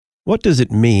What does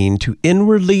it mean to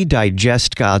inwardly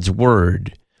digest God's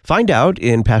Word? Find out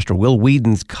in Pastor Will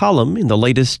Whedon's column in the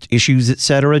latest Issues,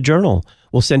 Etc. journal.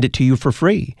 We'll send it to you for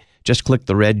free. Just click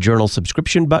the red journal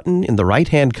subscription button in the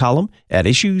right-hand column at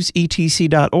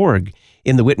issuesetc.org.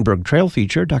 In the Wittenberg Trail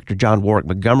feature, Dr. John Warwick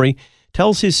Montgomery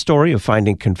tells his story of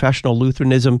finding confessional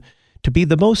Lutheranism to be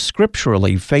the most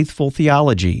scripturally faithful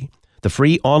theology. The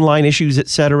free online Issues,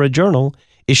 Etc. journal,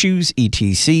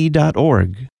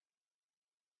 issuesetc.org.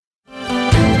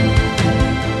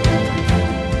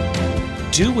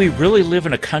 Do we really live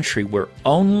in a country where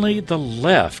only the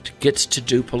left gets to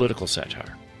do political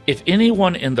satire? If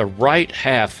anyone in the right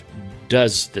half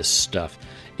does this stuff,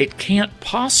 it can't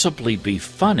possibly be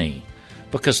funny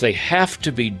because they have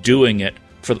to be doing it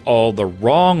for all the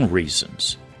wrong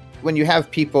reasons. When you have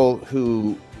people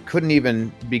who couldn't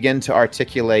even begin to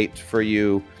articulate for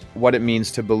you what it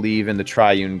means to believe in the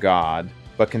triune God,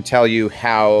 but can tell you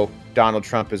how Donald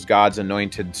Trump is God's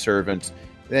anointed servant,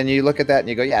 then you look at that and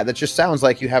you go, yeah, that just sounds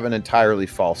like you have an entirely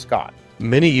false God.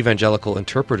 Many evangelical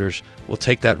interpreters will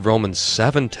take that Romans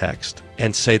 7 text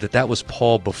and say that that was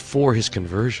Paul before his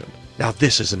conversion. Now,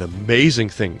 this is an amazing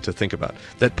thing to think about,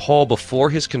 that Paul before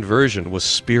his conversion was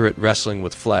spirit wrestling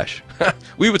with flesh.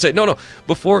 We would say, no,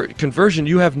 before conversion,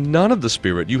 you have none of the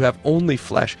spirit, you have only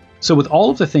flesh. So with all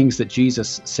of the things that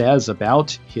Jesus says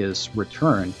about his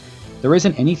return, there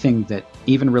isn't anything that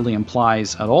even really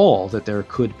implies at all that there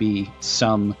could be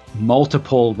some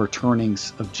multiple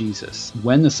returnings of Jesus.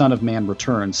 When the Son of Man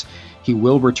returns, he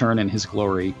will return in his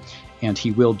glory, and he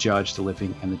will judge the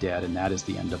living and the dead, and that is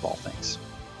the end of all things.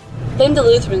 Blame the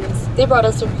Lutherans. They brought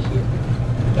us over here.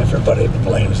 Everybody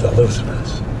blames the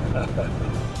Lutherans.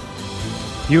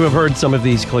 You have heard some of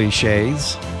these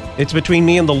cliches. It's between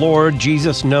me and the Lord.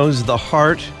 Jesus knows the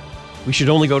heart. We should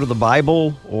only go to the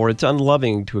Bible, or it's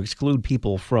unloving to exclude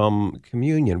people from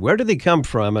communion. Where do they come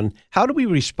from, and how do we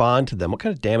respond to them? What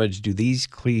kind of damage do these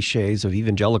cliches of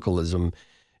evangelicalism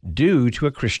do to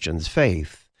a Christian's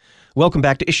faith? Welcome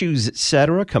back to Issues,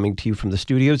 Etc., coming to you from the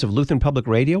studios of Lutheran Public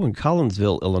Radio in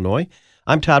Collinsville, Illinois.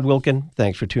 I'm Todd Wilkin.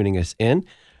 Thanks for tuning us in.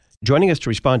 Joining us to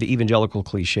respond to evangelical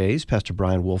cliches, Pastor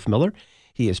Bryan Wolfmueller.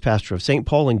 He is pastor of St.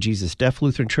 Paul and Jesus Deaf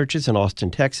Lutheran Churches in Austin,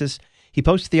 Texas. He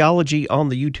posts theology on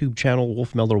the YouTube channel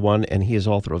Wolfmueller 1, and he is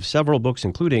author of several books,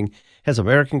 including Has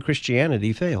American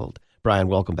Christianity Failed? Bryan,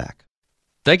 welcome back.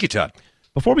 Thank you, Todd.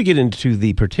 Before we get into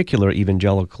the particular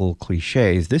evangelical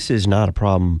cliches, this is not a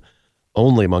problem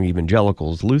only among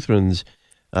evangelicals. Lutherans,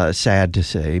 sad to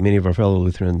say, many of our fellow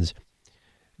Lutherans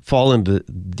fall into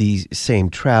the same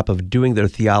trap of doing their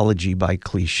theology by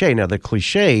cliche. Now, the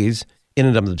cliches in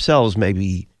and of themselves may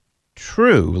be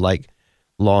true, like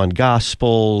law and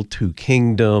gospel, two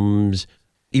kingdoms,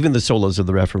 even the solas of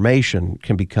the Reformation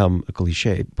can become a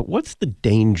cliche. But what's the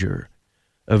danger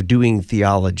of doing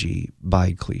theology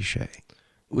by cliche?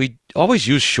 We always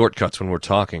use shortcuts when we're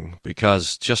talking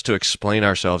because just to explain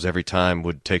ourselves every time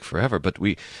would take forever. But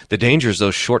the danger is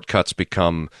those shortcuts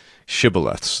become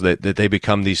shibboleths, that they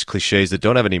become these cliches that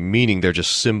don't have any meaning. They're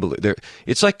just symbol.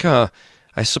 It's like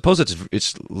I suppose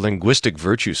it's linguistic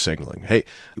virtue signaling. Hey,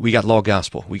 we got law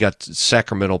gospel, we got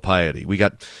sacramental piety, we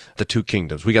got the two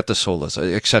kingdoms, we got the solas,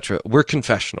 etc. We're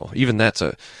confessional. Even that's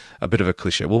a bit of a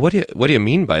cliche. Well, what do you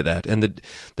mean by that? And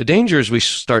the danger is we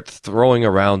start throwing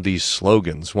around these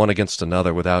slogans one against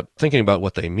another without thinking about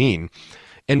what they mean,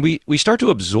 and we start to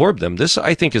absorb them. This,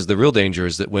 I think, is the real danger.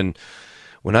 Is that when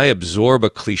I absorb a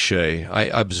cliche, I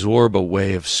absorb a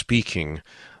way of speaking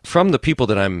from the people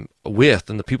that I'm with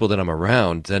and the people that I'm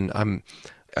around, then I'm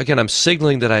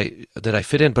signaling that I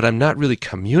fit in, but I'm not really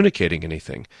communicating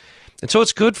anything. And so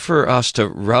it's good for us to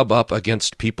rub up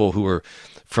against people who are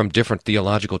from different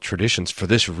theological traditions for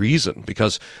this reason,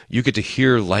 because you get to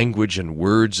hear language and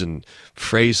words and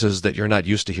phrases that you're not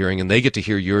used to hearing, and they get to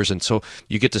hear yours, and so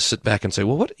you get to sit back and say,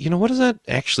 well, what does that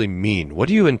actually mean? What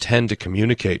do you intend to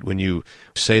communicate when you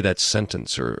say that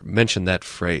sentence or mention that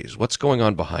phrase? What's going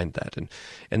on behind that?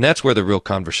 And that's where the real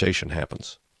conversation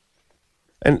happens.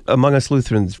 And among us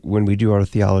Lutherans, when we do our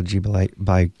theology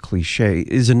by cliche,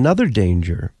 is another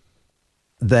danger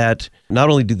that not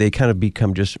only do they kind of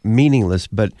become just meaningless,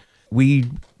 but we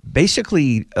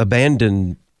basically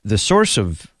abandon the source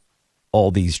of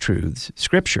all these truths,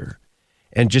 Scripture,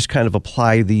 and just kind of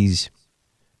apply these,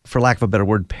 for lack of a better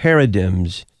word,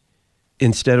 paradigms,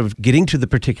 instead of getting to the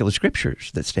particular Scriptures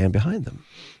that stand behind them.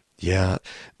 Yeah,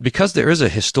 because there is a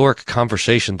historic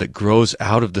conversation that grows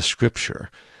out of the Scripture,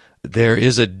 there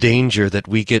is a danger that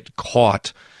we get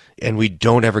caught and we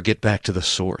don't ever get back to the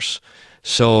source.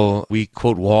 So we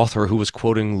quote Walther, who was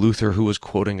quoting Luther, who was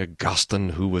quoting Augustine,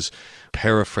 who was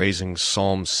paraphrasing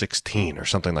Psalm 16 or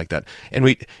something like that. And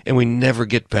we never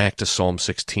get back to Psalm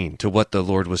 16, to what the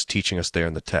Lord was teaching us there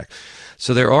in the text.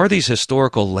 So there are these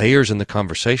historical layers in the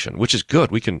conversation, which is good.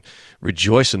 We can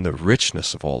rejoice in the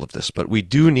richness of all of this, but we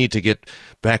do need to get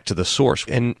back to the source.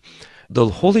 And the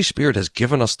Holy Spirit has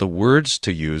given us the words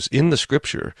to use in the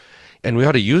Scripture, and we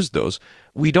ought to use those.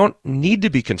 We don't need to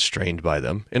be constrained by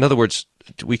them. In other words,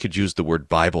 we could use the word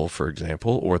Bible, for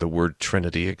example, or the word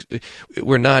Trinity.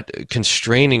 We're not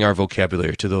constraining our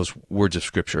vocabulary to those words of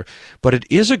Scripture, but it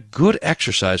is a good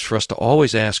exercise for us to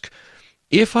always ask,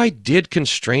 if I did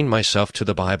constrain myself to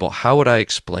the Bible, how would I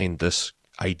explain this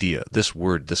idea, this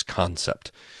word, this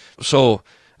concept? So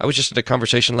I was just in a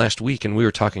conversation last week, and we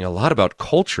were talking a lot about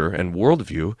culture and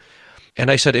worldview,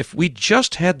 and I said, if we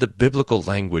just had the biblical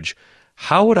language,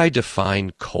 how would I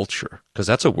define culture? Because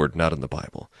that's a word not in the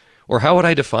Bible. Or how would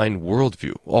I define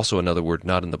worldview? Also another word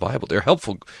not in the Bible. They're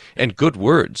helpful and good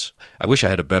words. I wish I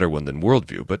had a better one than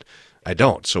worldview, but I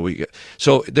don't.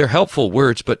 So they're helpful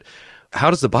words, but how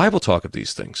does the Bible talk of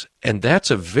these things? And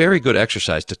that's a very good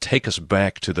exercise to take us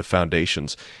back to the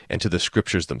foundations and to the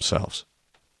Scriptures themselves.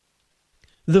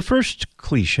 The first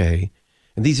cliche,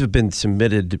 and these have been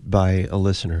submitted by a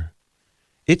listener,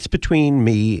 it's between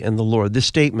me and the Lord. This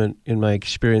statement, in my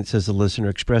experience as a listener,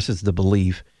 expresses the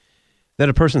belief that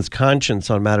a person's conscience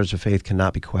on matters of faith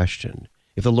cannot be questioned.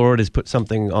 If the Lord has put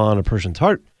something on a person's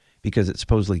heart because it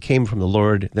supposedly came from the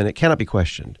Lord, then it cannot be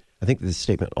questioned. I think this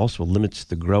statement also limits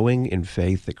the growing in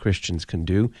faith that Christians can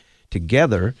do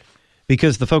together,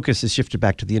 because the focus is shifted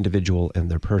back to the individual and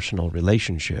their personal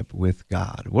relationship with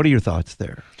God. What are your thoughts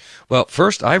there? Well,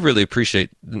 first, I really appreciate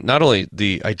not only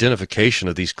the identification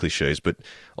of these cliches, but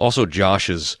also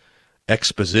Josh's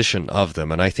exposition of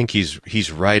them. And I think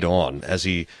he's right on as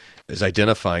he is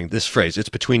identifying this phrase, it's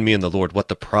between me and the Lord, what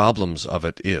the problems of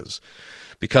it is.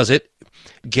 Because it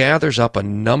gathers up a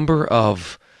number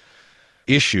of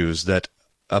issues that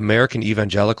American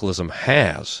evangelicalism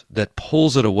has that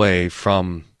pulls it away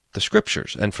from the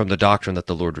Scriptures and from the doctrine that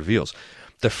the Lord reveals.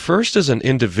 The first is an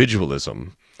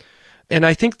individualism, and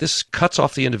I think this cuts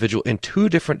off the individual in two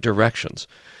different directions.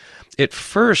 It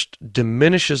first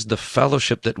diminishes the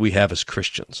fellowship that we have as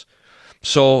Christians.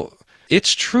 So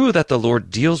it's true that the Lord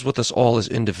deals with us all as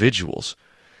individuals,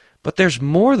 but there's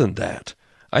more than that.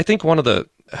 I think one of the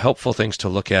helpful things to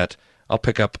look at, I'll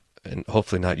pick up and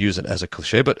hopefully not use it as a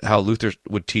cliche, but how Luther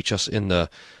would teach us in the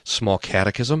Small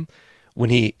Catechism when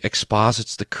he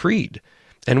exposits the Creed.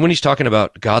 And when he's talking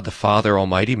about God the Father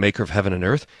Almighty, maker of heaven and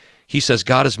earth, he says,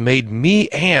 God has made me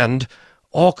and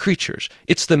all creatures.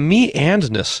 It's the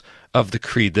me-andness of the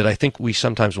Creed that I think we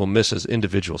sometimes will miss as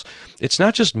individuals. It's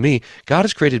not just me. God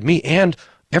has created me and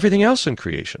everything else in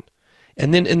creation.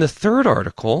 And then in the third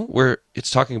article, where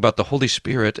it's talking about the Holy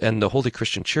Spirit and the Holy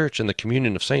Christian Church and the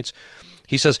communion of saints,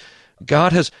 he says,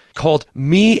 God has called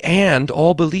me and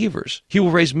all believers. He will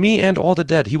raise me and all the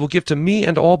dead. He will give to me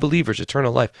and all believers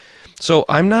eternal life. So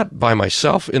I'm not by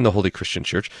myself in the Holy Christian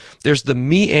Church. There's the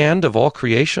me and of all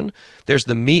creation. There's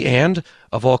the me and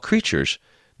of all creatures.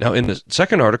 Now, in the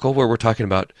second article, where we're talking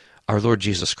about our Lord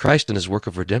Jesus Christ and his work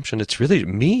of redemption, it's really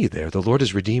me there. The Lord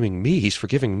is redeeming me. He's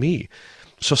forgiving me.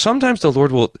 So sometimes the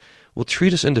Lord will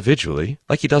treat us individually,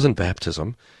 like he does in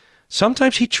baptism.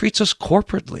 Sometimes he treats us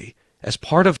corporately, as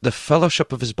part of the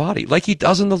fellowship of his body, like he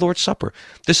does in the Lord's Supper.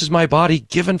 This is my body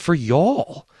given for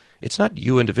y'all. It's not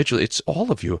you individually, it's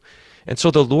all of you. And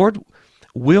so the Lord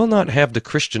will not have the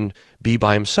Christian be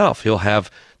by himself. He'll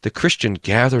have the Christian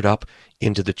gathered up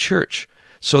into the church,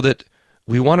 so that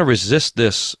we want to resist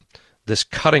this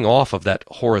cutting off of that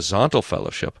horizontal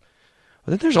fellowship.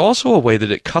 But then there's also a way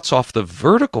that it cuts off the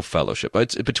vertical fellowship.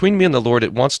 It's between me and the Lord.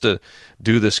 It wants to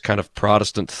do this kind of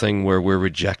Protestant thing where we're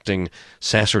rejecting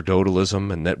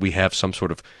sacerdotalism and that we have some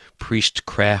sort of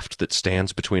priestcraft that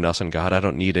stands between us and God. I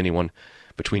don't need anyone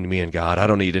between me and God. I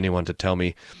don't need anyone to tell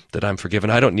me that I'm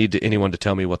forgiven. I don't need anyone to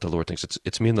tell me what the Lord thinks.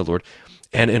 It's me and the Lord.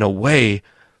 And in a way,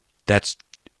 that's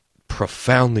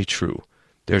profoundly true.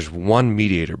 There's one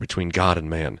mediator between God and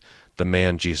man, the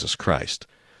man Jesus Christ.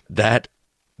 That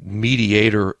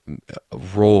mediator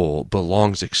role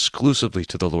belongs exclusively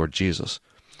to the Lord Jesus.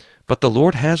 But the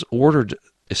Lord has ordered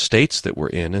estates that we're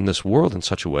in this world in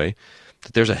such a way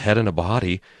that there's a head and a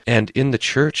body, and in the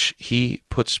church he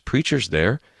puts preachers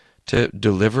there to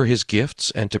deliver his gifts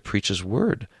and to preach his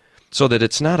word, so that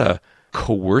it's not a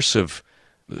coercive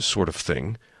sort of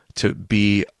thing to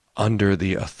be under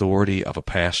the authority of a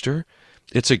pastor.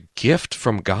 It's a gift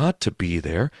from God to be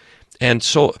there. And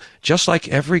so, just like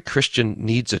every Christian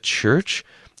needs a church,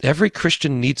 every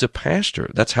Christian needs a pastor.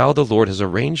 That's how the Lord has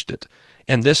arranged it.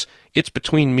 And this, it's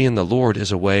between me and the Lord,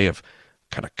 is a way of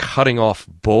kind of cutting off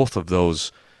both of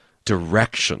those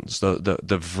directions,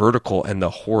 the vertical and the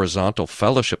horizontal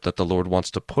fellowship that the Lord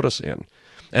wants to put us in.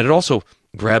 And it also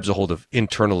grabs a hold of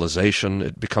internalization.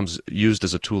 It becomes used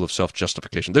as a tool of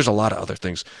self-justification. There's a lot of other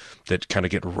things that kind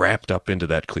of get wrapped up into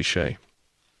that cliche.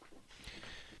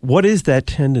 What is that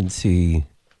tendency,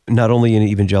 not only in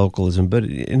evangelicalism, but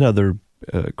in other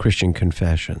Christian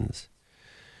confessions,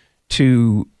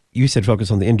 to, you said,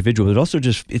 focus on the individual, but also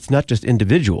it's not just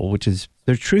individual, which is,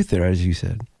 there's truth there, as you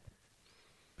said,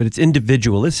 but it's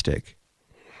individualistic.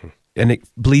 And it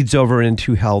bleeds over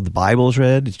into how the Bible is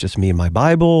read. It's just me and my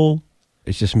Bible.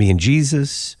 It's just me and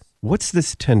Jesus. What's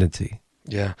this tendency?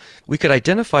 Yeah. We could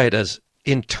identify it as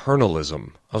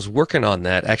internalism. I was working on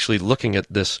that, actually looking at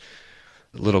this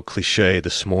little cliche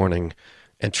this morning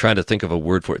and trying to think of a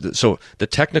word for it. So the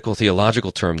technical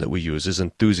theological term that we use is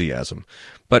enthusiasm.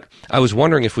 But I was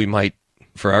wondering if we might,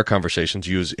 for our conversations,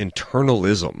 use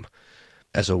internalism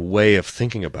as a way of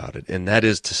thinking about it. And that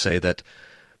is to say that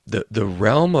the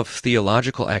realm of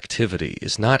theological activity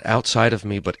is not outside of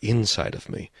me, but inside of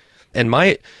me. And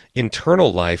my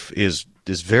internal life is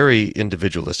very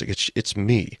individualistic. It's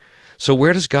me. So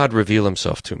where does God reveal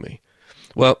himself to me?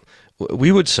 Well,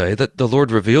 we would say that the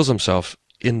Lord reveals himself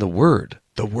in the Word.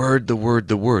 The Word, the Word,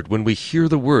 the Word. When we hear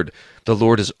the Word, the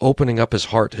Lord is opening up his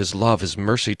heart, his love, his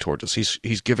mercy towards us.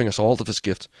 He's giving us all of his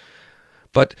gifts.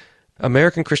 But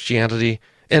American Christianity,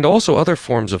 and also other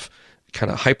forms of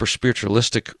kind of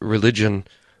hyper-spiritualistic religion,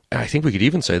 I think we could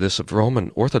even say this of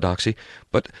Roman Orthodoxy,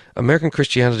 but American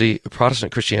Christianity,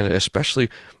 Protestant Christianity especially,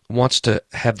 wants to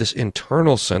have this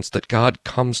internal sense that God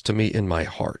comes to me in my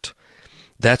heart.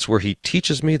 That's where he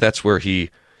teaches me, that's where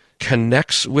he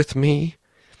connects with me,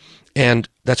 and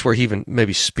that's where he even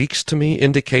maybe speaks to me,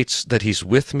 indicates that he's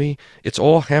with me. It's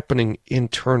all happening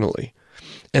internally.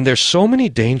 And there's so many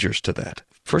dangers to that.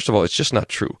 First of all, it's just not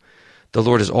true. The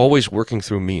Lord is always working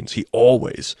through means. He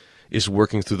always is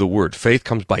working through the Word. Faith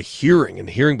comes by hearing, and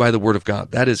hearing by the Word of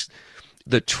God. That is,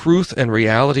 the truth and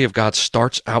reality of God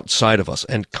starts outside of us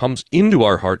and comes into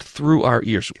our heart through our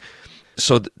ears.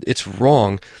 So it's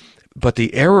wrong, but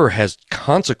the error has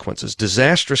consequences,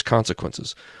 disastrous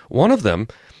consequences. One of them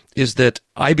is that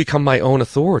I become my own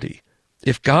authority.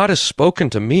 If God has spoken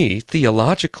to me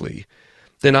theologically,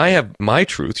 then I have my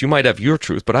truth. You might have your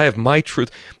truth, but I have my truth,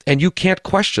 and you can't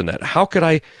question that. How could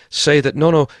I say that,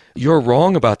 no, you're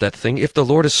wrong about that thing if the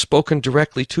Lord has spoken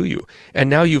directly to you? And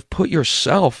now you've put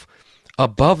yourself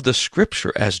above the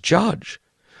Scripture as judge.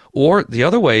 Or the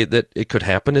other way that it could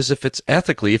happen is if it's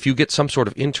ethically, if you get some sort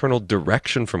of internal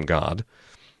direction from God.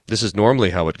 This is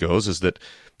normally how it goes, is that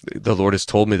the Lord has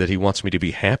told me that he wants me to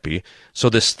be happy. So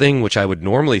this thing which I would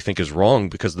normally think is wrong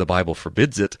because the Bible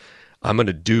forbids it, I'm going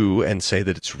to do and say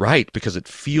that it's right because it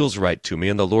feels right to me,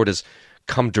 and the Lord has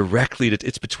come directly to,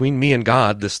 it's between me and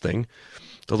God, this thing.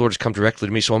 The Lord has come directly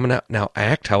to me, so I'm going to now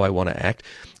act how I want to act,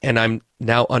 and I'm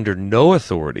now under no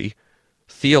authority,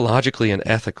 theologically and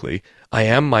ethically. I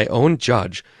am my own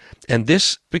judge, and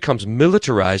this becomes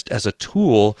militarized as a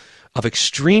tool of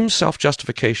extreme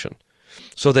self-justification,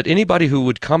 so that anybody who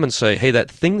would come and say, hey,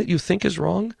 that thing that you think is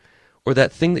wrong, or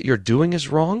that thing that you're doing is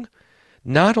wrong,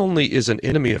 not only is an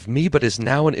enemy of me, but is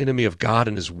now an enemy of God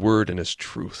and his word and his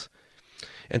truth.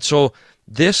 And so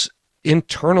this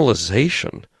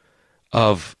internalization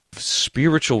of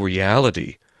spiritual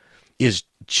reality is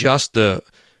just the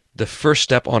first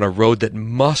step on a road that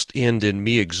must end in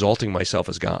me exalting myself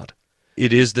as God.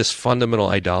 It is this fundamental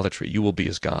idolatry. You will be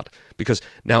as God. Because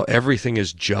now everything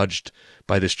is judged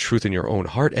by this truth in your own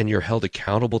heart, and you're held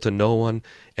accountable to no one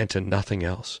and to nothing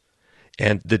else.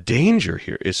 And the danger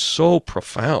here is so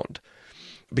profound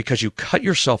because you cut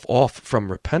yourself off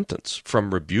from repentance,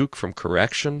 from rebuke, from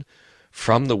correction,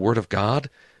 from the Word of God,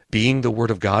 being the Word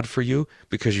of God for you,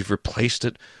 because you've replaced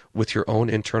it with your own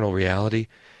internal reality.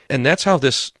 And that's how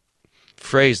this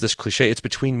phrase, this cliche, it's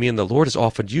between me and the Lord, is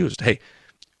often used. Hey,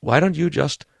 why don't you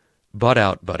just butt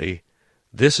out, buddy?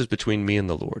 This is between me and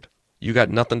the Lord. You got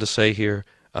nothing to say here.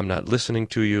 I'm not listening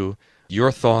to you.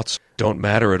 Your thoughts don't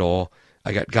matter at all.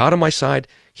 I got God on my side.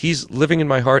 He's living in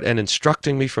my heart and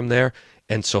instructing me from there,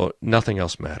 and so nothing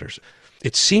else matters.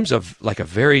 It seems like a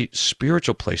very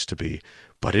spiritual place to be,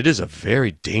 but it is a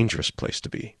very dangerous place to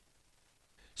be.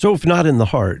 So if not in the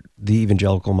heart, the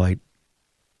evangelical might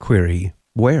query,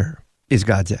 where is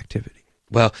God's activity?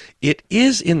 Well, it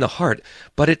is in the heart,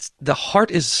 but the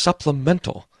heart is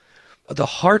supplemental. The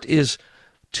heart is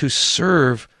to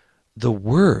serve the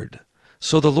Word.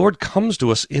 So the Lord comes to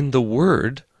us in the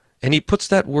Word, and he puts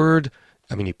that Word,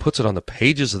 he puts it on the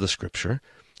pages of the Scripture.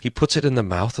 He puts it in the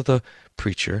mouth of the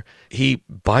preacher. He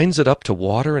binds it up to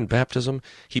water in baptism.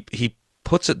 He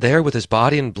puts it there with his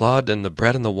body and blood and the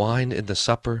bread and the wine in the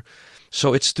supper.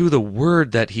 So it's through the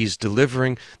word that he's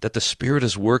delivering that the Spirit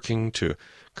is working to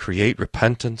create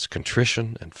repentance,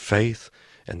 contrition, and faith,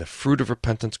 and the fruit of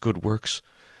repentance, good works.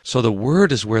 So the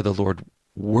word is where the Lord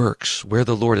works, where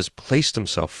the Lord has placed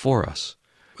himself for us.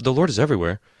 The Lord is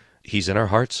everywhere. He's in our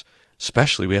hearts.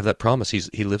 Especially, we have that promise.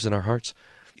 He lives in our hearts.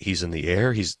 He's in the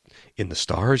air. He's in the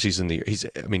stars.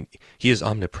 He is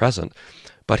omnipresent.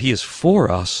 But he is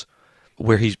for us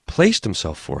where he's placed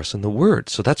himself for us in the word.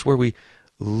 So that's where we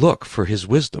look for his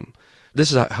wisdom.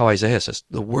 This is how Isaiah says,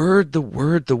 the word, the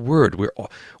word, the word.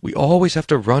 We always have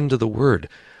to run to the word.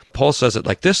 Paul says it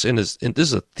like this, and this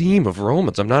is a theme of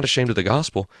Romans. I'm not ashamed of the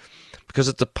gospel, because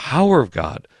it's the power of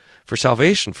God for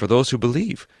salvation for those who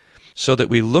believe. So that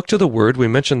we look to the word. We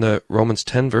mentioned the Romans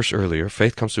 10 verse earlier,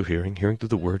 faith comes through hearing, hearing through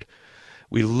the word.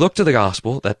 We look to the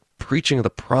gospel, that preaching of the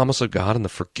promise of God and the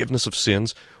forgiveness of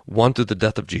sins, won through the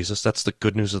death of Jesus. That's the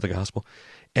good news of the gospel.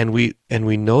 And we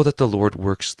know that the Lord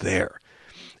works there.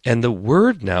 And the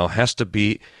word now has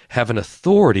to have an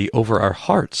authority over our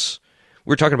hearts.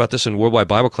 We were talking about this in Worldwide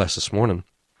Bible class this morning,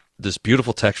 this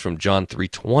beautiful text from John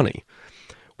 3:20,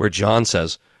 where John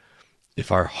says,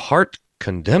 if our heart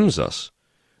condemns us,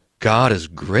 God is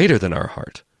greater than our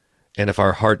heart. And if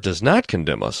our heart does not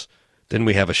condemn us, then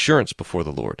we have assurance before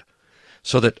the Lord.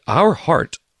 So that our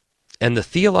heart and the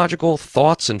theological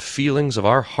thoughts and feelings of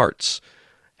our hearts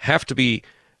have to be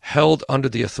held under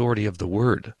the authority of the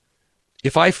word.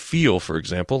 If I feel, for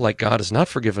example, like God has not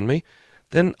forgiven me,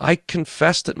 then I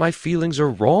confess that my feelings are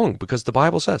wrong, because the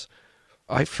Bible says,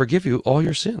 I forgive you all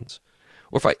your sins.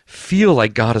 Or if I feel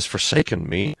like God has forsaken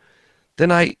me,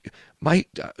 then I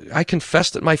confess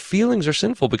that my feelings are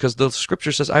sinful, because the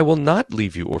scripture says, I will not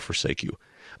leave you or forsake you.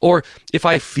 Or if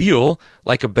I feel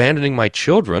like abandoning my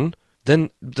children, then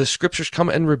the scriptures come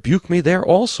and rebuke me there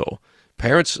also.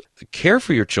 Parents, care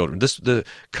for your children. The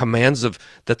commands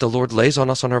that the Lord lays on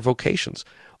us on our vocations,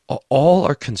 all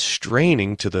are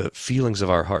constraining to the feelings of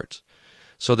our hearts,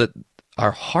 so that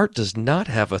our heart does not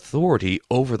have authority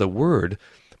over the word,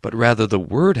 but rather the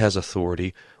word has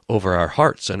authority over our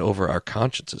hearts and over our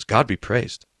consciences. God be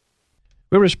praised.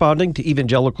 We're responding to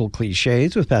Evangelical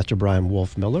Cliches with Pastor Bryan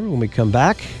Wolfmueller. When we come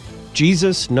back,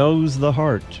 Jesus knows the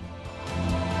heart.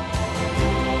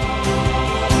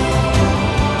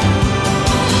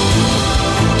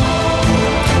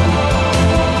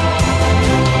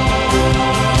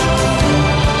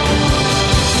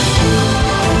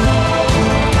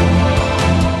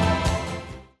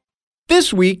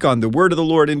 This week on The Word of the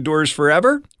Lord Endures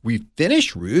Forever, we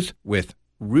finish Ruth with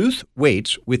Ruth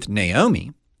Waits with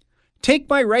Naomi. Take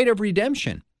my right of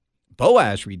redemption.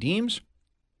 Boaz redeems.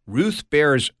 Ruth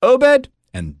bears Obed.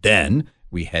 And then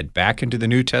we head back into the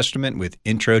New Testament with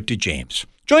Intro to James.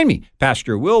 Join me,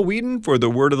 Pastor Will Whedon, for The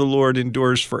Word of the Lord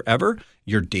Endures Forever,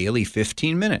 your daily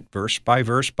 15-minute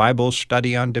verse-by-verse Bible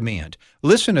study on demand.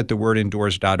 Listen at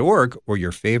thewordendures.org or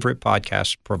your favorite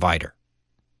podcast provider.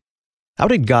 How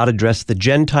did God address the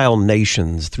Gentile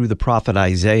nations through the prophet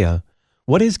Isaiah?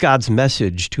 What is God's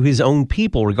message to his own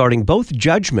people regarding both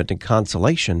judgment and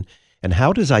consolation? And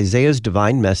how does Isaiah's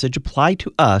divine message apply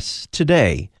to us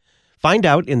today? Find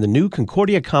out in the new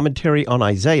Concordia commentary on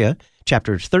Isaiah,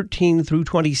 chapters 13 through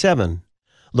 27.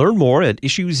 Learn more at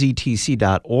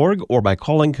issuesetc.org or by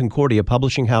calling Concordia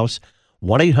Publishing House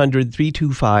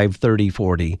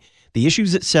 1-800-325-3040. The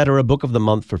Issues Etc. Book of the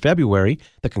Month for February,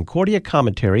 the Concordia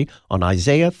Commentary on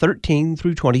Isaiah 13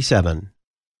 through 27.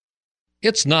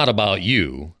 It's not about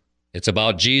you. It's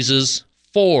about Jesus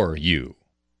for you.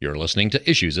 You're listening to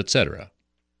Issues Etc.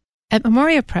 At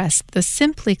Memoria Press, the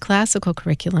Simply Classical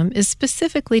curriculum is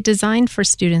specifically designed for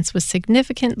students with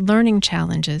significant learning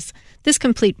challenges. This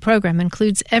complete program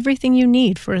includes everything you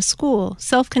need for a school,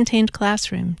 self-contained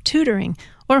classroom, tutoring,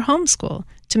 or homeschool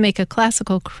to make a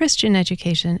classical Christian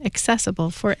education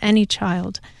accessible for any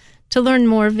child. To learn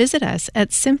more, visit us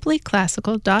at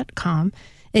simplyclassical.com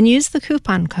and use the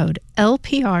coupon code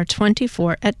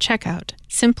LPR24 at checkout.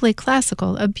 Simply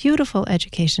Classical, a beautiful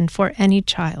education for any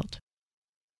child.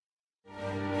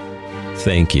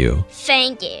 Thank you.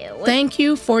 Thank you. Thank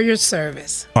you for your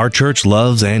service. Our church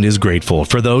loves and is grateful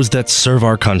for those that serve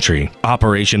our country.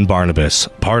 Operation Barnabas,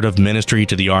 part of Ministry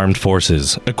to the Armed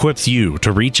Forces, equips you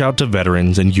to reach out to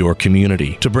veterans in your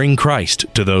community to bring Christ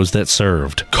to those that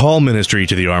served. Call Ministry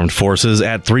to the Armed Forces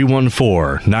at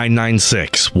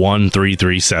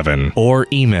 314-996-1337 or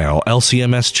email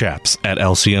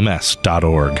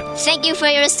lcmschaps@lcms.org. Thank you for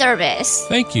your service.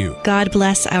 Thank you. God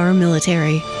bless our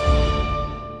military.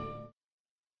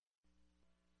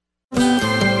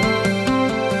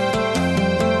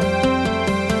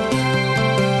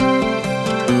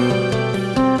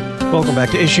 Welcome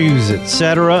back to Issues,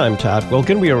 Etc. I'm Todd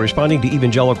Wilkin. We are responding to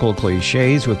Evangelical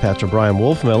Cliches with Pastor Bryan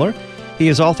Wolfmueller. He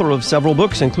is author of several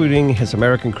books, including Has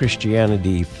American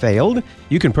Christianity Failed?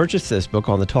 You can purchase this book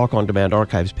on the Talk On Demand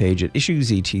archives page at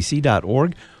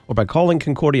issuesetc.org or by calling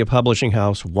Concordia Publishing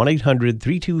House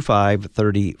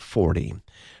 1-800-325-3040.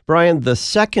 Bryan, the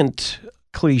second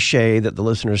cliche that the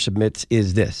listener submits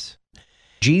is this: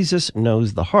 Jesus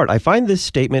knows the heart. I find this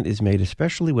statement is made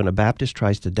especially when a Baptist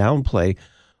tries to downplay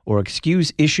or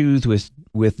excuse issues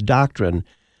with doctrine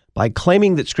by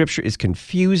claiming that Scripture is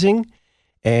confusing,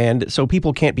 and so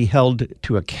people can't be held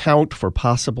to account for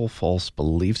possible false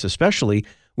beliefs, especially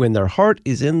when their heart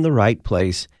is in the right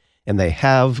place and they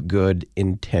have good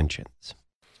intentions.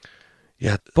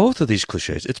 Yeah, both of these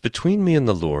cliches, it's between me and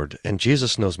the Lord, and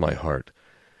Jesus knows my heart,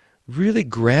 really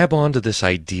grab onto this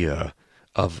idea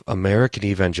of American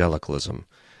evangelicalism,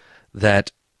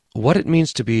 that what it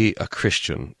means to be a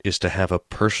Christian is to have a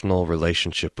personal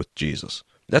relationship with Jesus.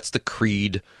 That's the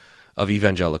creed of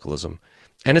evangelicalism.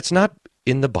 And it's not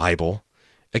in the Bible.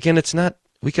 Again, it's not,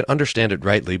 we can understand it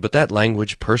rightly, but that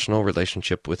language, personal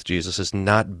relationship with Jesus, is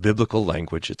not biblical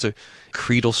language. It's a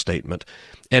creedal statement.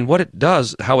 And what it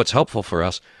does, how it's helpful for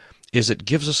us, is it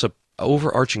gives us an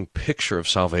overarching picture of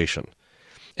salvation.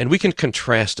 And we can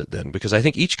contrast it then, because I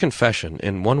think each confession,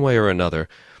 in one way or another,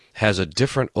 has a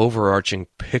different overarching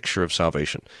picture of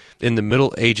salvation. In the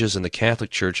Middle Ages in the Catholic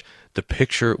Church, the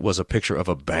picture was a picture of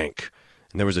a bank.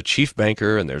 And there was a chief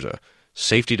banker, and there's a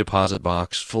safety deposit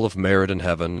box full of merit in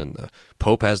heaven, and the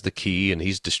Pope has the key, and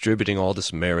he's distributing all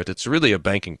this merit. It's really a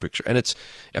banking picture. And it's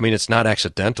not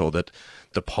accidental that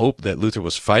the Pope that Luther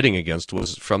was fighting against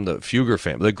was from the Fugger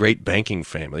family, the great banking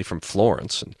family from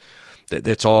Florence, and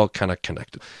it's all kind of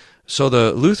connected. So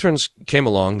the Lutherans came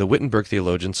along, the Wittenberg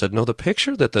theologian said, no, the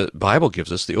picture that the Bible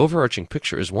gives us, the overarching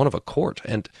picture, is one of a court,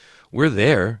 and we're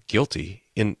there, guilty,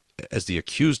 as the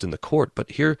accused in the court,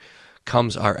 but here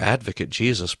comes our advocate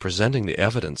Jesus presenting the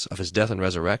evidence of his death and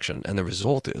resurrection, and the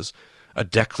result is a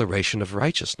declaration of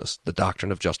righteousness, the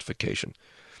doctrine of justification.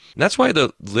 And that's why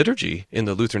the liturgy in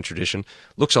the Lutheran tradition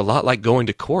looks a lot like going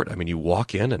to court. I mean, you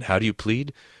walk in, and how do you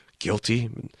plead? Guilty.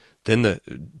 Then the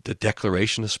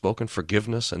declaration is spoken,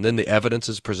 forgiveness, and then the evidence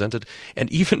is presented.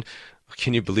 And even,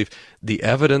 can you believe, the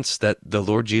evidence that the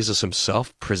Lord Jesus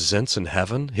himself presents in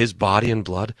heaven, his body and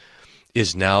blood,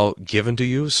 is now given to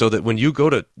you, so that when you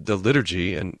go to the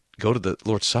liturgy and go to the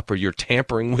Lord's Supper, you're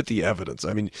tampering with the evidence.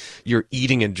 I mean, you're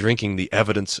eating and drinking the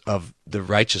evidence of the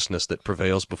righteousness that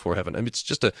prevails before heaven. I mean, it's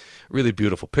just a really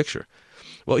beautiful picture.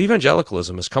 Well,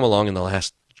 evangelicalism has come along in the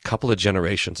last couple of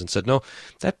generations and said, no,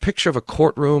 that picture of a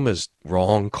courtroom is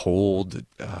wrong, cold,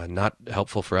 not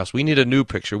helpful for us. We need a new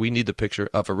picture. We need the picture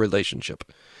of a relationship.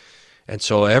 And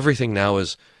so everything now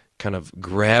is kind of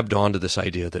grabbed onto this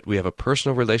idea that we have a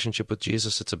personal relationship with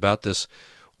Jesus. It's about this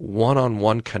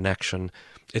one-on-one connection.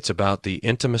 It's about the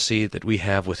intimacy that we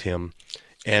have with him.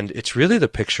 And it's really the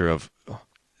picture of,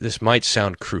 this might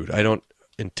sound crude, I don't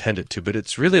intend it to, but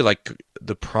it's really like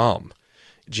the prom.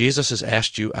 Jesus has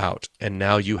asked you out, and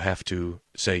now you have to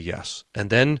say yes. And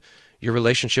then your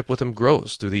relationship with him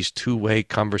grows through these two-way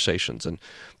conversations. And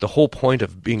the whole point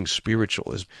of being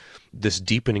spiritual is this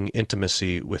deepening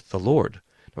intimacy with the Lord.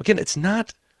 Again, it's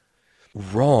not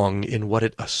wrong in what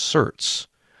it asserts.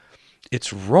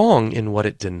 It's wrong in what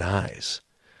it denies.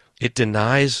 It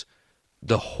denies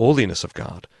the holiness of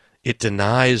God. It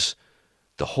denies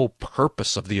the whole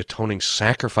purpose of the atoning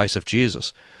sacrifice of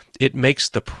Jesus. It makes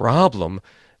the problem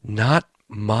not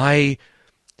my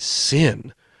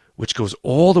sin, which goes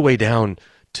all the way down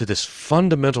to this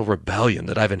fundamental rebellion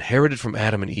that I've inherited from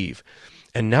Adam and Eve.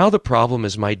 And now the problem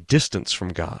is my distance from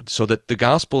God, so that the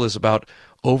gospel is about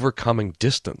overcoming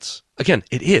distance. Again,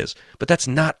 it is, but that's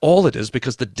not all it is,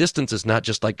 because the distance is not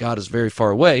just like God is very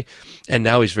far away and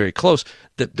now he's very close.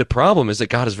 The problem is that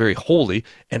God is very holy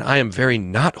and I am very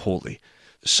not holy.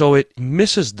 So it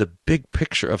misses the big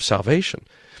picture of salvation.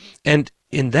 And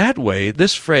in that way,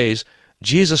 this phrase,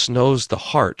 Jesus knows the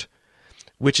heart,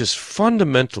 which is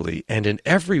fundamentally and in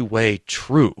every way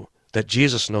true, that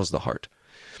Jesus knows the heart,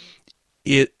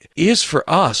 it is for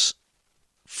us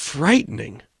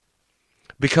frightening,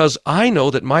 because I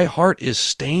know that my heart is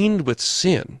stained with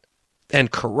sin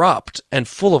and corrupt and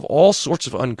full of all sorts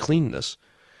of uncleanness.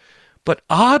 But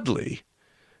oddly,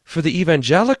 for the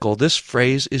evangelical, this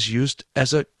phrase is used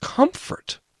as a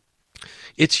comfort.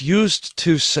 It's used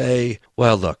to say,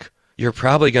 well, look, you're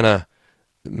probably going to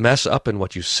mess up in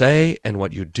what you say and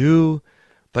what you do,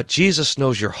 but Jesus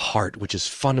knows your heart, which is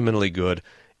fundamentally good,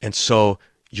 and so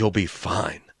you'll be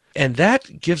fine. And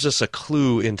that gives us a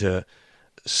clue into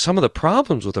some of the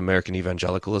problems with American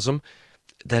evangelicalism,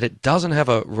 that it doesn't have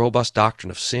a robust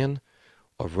doctrine of sin.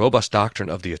 a robust doctrine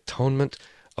of the atonement,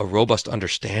 a robust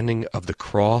understanding of the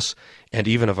cross, and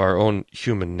even of our own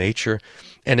human nature.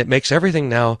 And it makes everything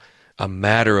now a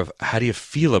matter of how do you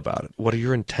feel about it? What are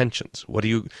your intentions? What are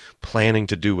you planning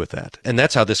to do with that? And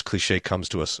that's how this cliche comes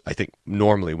to us, I think,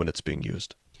 normally when it's being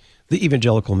used. The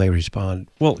evangelical may respond,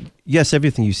 well, yes,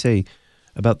 everything you say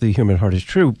about the human heart is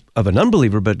true of an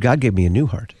unbeliever, but God gave me a new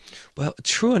heart. Well,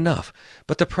 true enough.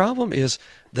 But the problem is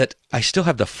that I still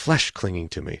have the flesh clinging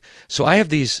to me. So I have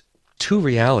these two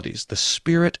realities, the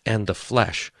spirit and the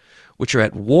flesh, which are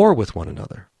at war with one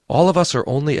another. All of us are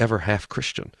only ever half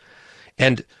Christian.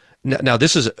 And now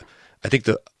this is, I think,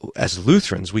 as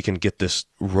Lutherans, we can get this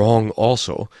wrong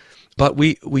also. But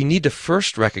we need to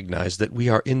first recognize that we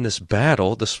are in this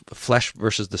battle, this flesh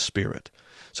versus the spirit.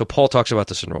 So Paul talks about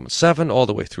this in Romans 7, all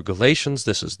the way through Galatians.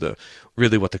 This is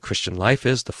really what the Christian life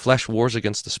is. The flesh wars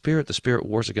against the spirit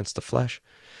wars against the flesh.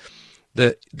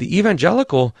 The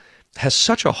evangelical has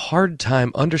such a hard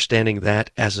time understanding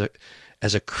that as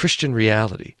a Christian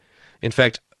reality. In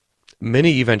fact,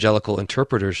 many evangelical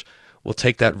interpreters will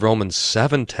take that Romans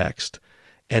 7 text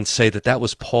and say that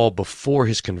was Paul before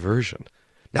his conversion.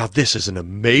 Now, this is an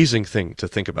amazing thing to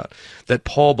think about, that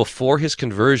Paul, before his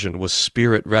conversion, was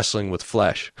spirit wrestling with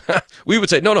flesh. We would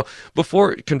say, no,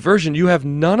 before conversion, you have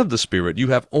none of the spirit. You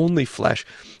have only flesh.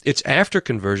 It's after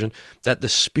conversion that the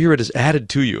spirit is added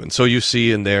to you. And so you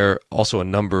see in there also a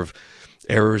number of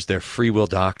errors, their free will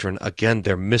doctrine, again,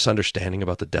 their misunderstanding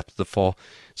about the depth of the fall,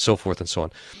 so forth and so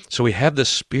on. So we have the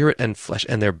spirit and flesh,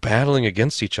 and they're battling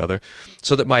against each other,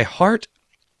 so that my heart,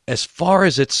 as far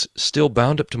as it's still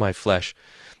bound up to my flesh,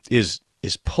 is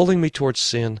pulling me towards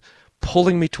sin,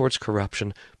 pulling me towards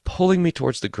corruption, pulling me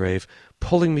towards the grave,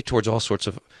 pulling me towards all sorts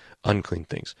of unclean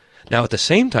things. Now, at the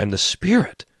same time, the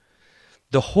Spirit,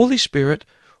 the Holy Spirit,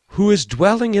 who is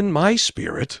dwelling in my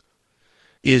spirit,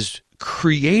 is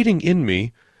creating in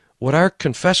me what our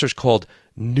confessors called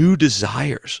new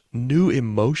desires, new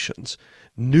emotions,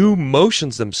 new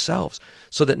motions themselves,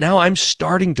 so that now I'm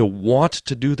starting to want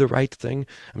to do the right thing.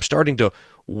 I'm starting to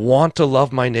want to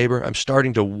love my neighbor. I'm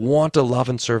starting to want to love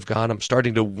and serve God. I'm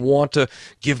starting to want to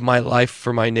give my life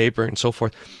for my neighbor and so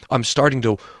forth. I'm starting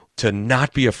to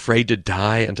not be afraid to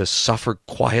die and to suffer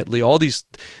quietly. All this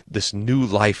new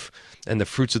life and the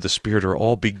fruits of the Spirit are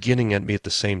all beginning at me at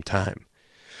the same time.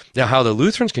 Now, how the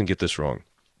Lutherans can get this wrong?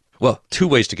 Well, two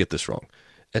ways to get this wrong.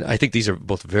 And I think these are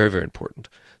both very, very important.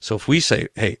 So if we say,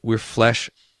 hey, we're flesh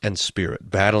and spirit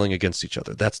battling against each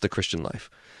other, that's the Christian life.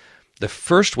 The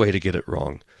first way to get it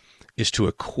wrong is to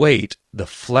equate the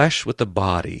flesh with the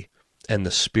body and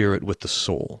the spirit with the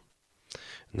soul.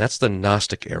 And that's the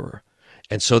Gnostic error.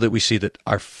 And so that we see that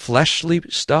our fleshly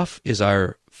stuff is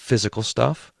our physical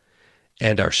stuff,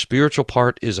 and our spiritual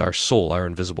part is our soul, our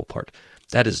invisible part.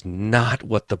 That is not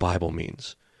what the Bible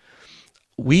means.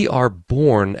 We are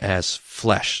born as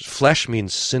flesh. Flesh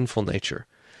means sinful nature.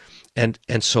 And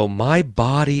so my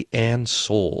body and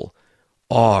soul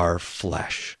are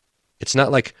flesh. It's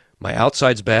not like my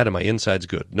outside's bad and my inside's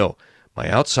good. No, my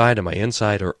outside and my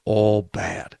inside are all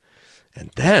bad.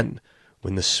 And then,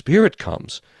 when the Spirit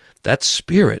comes, that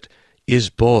Spirit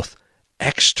is both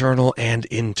external and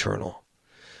internal.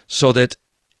 So that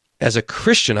as a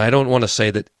Christian, I don't want to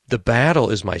say that the battle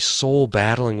is my soul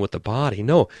battling with the body.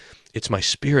 No, it's my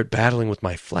spirit battling with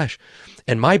my flesh.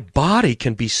 And my body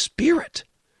can be spirit.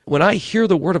 When I hear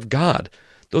the Word of God,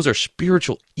 those are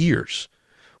spiritual ears.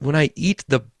 When I eat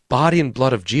the body and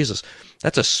blood of Jesus,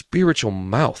 that's a spiritual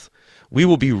mouth. We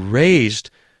will be raised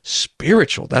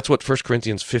spiritual. That's what 1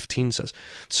 Corinthians 15 says.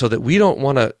 So that we don't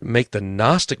want to make the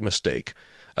Gnostic mistake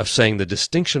of saying the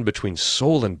distinction between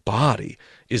soul and body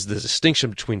is the distinction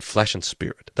between flesh and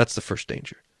spirit. That's the first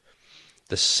danger.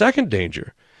 The second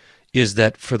danger is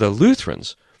that for the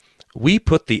Lutherans, we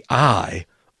put the I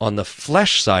on the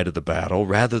flesh side of the battle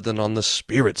rather than on the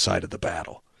spirit side of the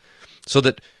battle. So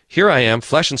that here I am,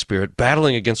 flesh and spirit,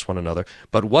 battling against one another,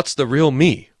 but what's the real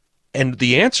me? And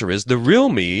the answer is, the real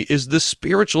me is the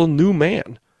spiritual new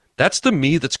man. That's the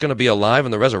me that's going to be alive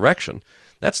in the resurrection.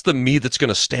 That's the me that's going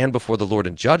to stand before the Lord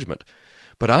in judgment.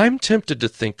 But I'm tempted to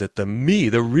think that the me,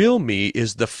 the real me,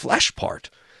 is the flesh part,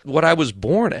 what I was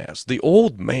born as, the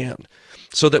old man.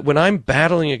 So that when I'm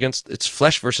battling against it's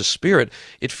flesh versus spirit,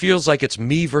 it feels like it's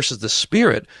me versus the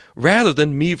spirit rather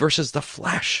than me versus the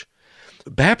flesh.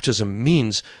 Baptism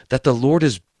means that the Lord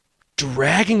is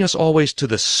dragging us always to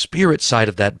the spirit side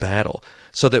of that battle,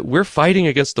 so that we're fighting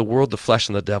against the world, the flesh,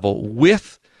 and the devil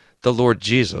with the Lord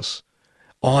Jesus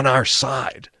on our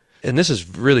side. And this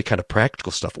is really kind of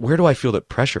practical stuff. Where do I feel that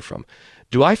pressure from?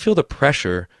 Do I feel the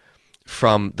pressure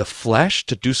from the flesh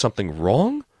to do something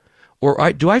wrong?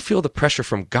 Or do I feel the pressure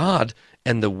from God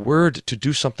and the Word to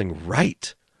do something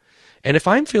right. And if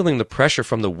I'm feeling the pressure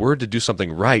from the Word to do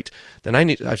something right, then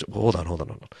hold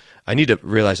on. I need to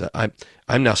realize that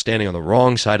I'm now standing on the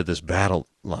wrong side of this battle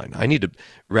line. I need to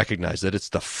recognize that it's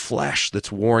the flesh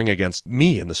that's warring against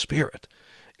me and the spirit.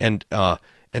 And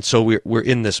so we're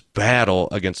in this battle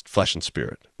against flesh and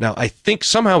spirit. Now, I think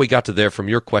somehow we got to there from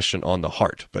your question on the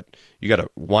heart, but you got to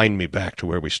wind me back to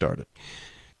where we started.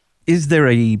 Is there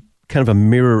a kind of a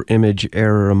mirror image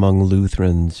error among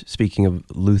Lutherans, speaking of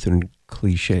Lutheran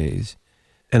cliches?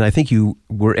 And I think you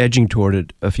were edging toward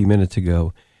it a few minutes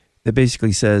ago, that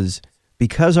basically says,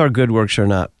 because our good works are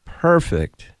not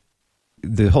perfect,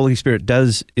 the Holy Spirit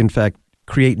does, in fact,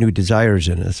 create new desires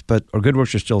in us, but our good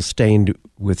works are still stained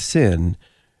with sin.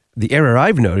 The error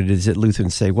I've noted is that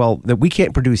Lutherans say, well, that we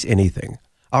can't produce anything.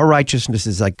 Our righteousness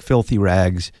is like filthy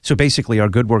rags, so basically our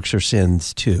good works are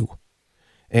sins too.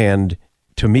 And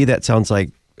to me, that sounds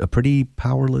like a pretty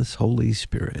powerless Holy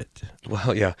Spirit.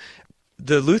 Well, yeah.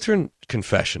 The Lutheran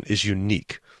confession is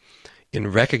unique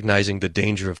in recognizing the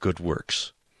danger of good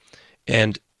works.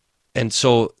 And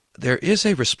so there is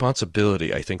a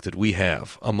responsibility, I think, that we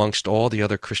have amongst all the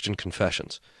other Christian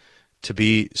confessions to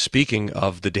be speaking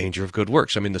of the danger of good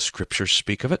works. I mean, the Scriptures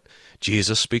speak of it.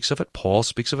 Jesus speaks of it. Paul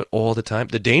speaks of it all the time.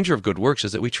 The danger of good works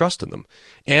is that we trust in them,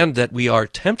 and that we are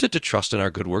tempted to trust in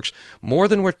our good works more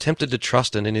than we're tempted to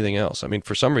trust in anything else. I mean,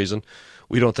 for some reason,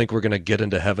 we don't think we're going to get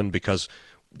into heaven because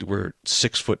we're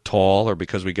 6 foot tall or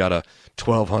because we got a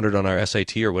 1200 on our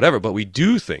SAT or whatever, but we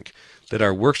do think that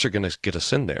our works are going to get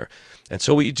us in there. And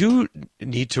so we do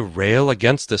need to rail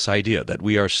against this idea that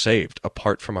we are saved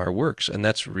apart from our works, and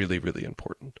that's really, really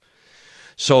important.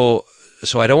 So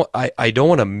I don't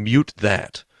want to mute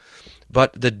that,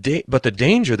 but the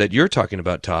danger that you're talking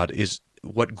about, Todd, is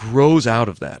what grows out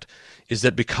of that is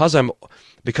that because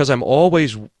I'm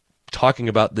always talking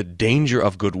about the danger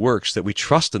of good works, that we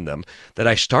trust in them, that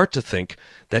I start to think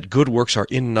that good works are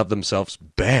in and of themselves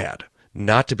bad,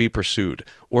 not to be pursued,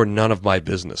 or none of my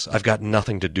business. I've got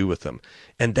nothing to do with them.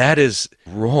 And that is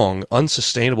wrong,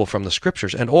 unsustainable from the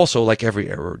Scriptures, and also, like every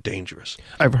error, dangerous.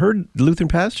 I've heard Lutheran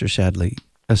pastors, sadly,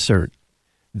 assert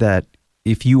that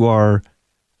if you are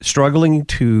struggling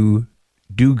to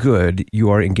do good, you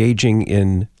are engaging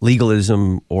in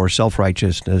legalism or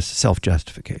self-righteousness,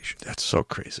 self-justification. That's so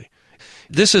crazy.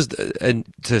 This is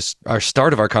our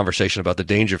start of our conversation about the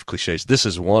danger of cliches. This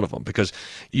is one of them, because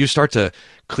you start to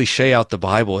cliche out the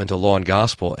Bible into law and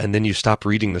gospel, and then you stop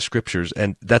reading the Scriptures,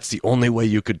 and that's the only way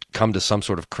you could come to some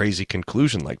sort of crazy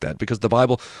conclusion like that, because the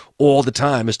Bible all the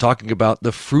time is talking about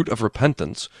the fruit of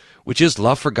repentance, which is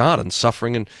love for God and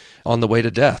suffering and on the way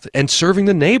to death, and serving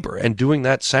the neighbor and doing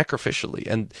that sacrificially.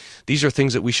 And these are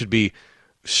things that we should be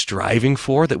striving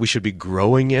for, that we should be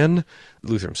growing in.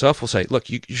 Luther himself will say, look,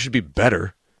 you should be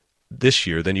better this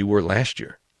year than you were last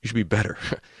year. You should be better.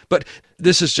 But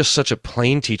this is just such a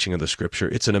plain teaching of the Scripture.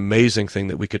 It's an amazing thing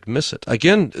that we could miss it.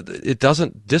 Again, it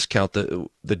doesn't discount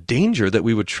the danger that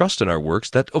we would trust in our works.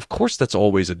 That, of course, that's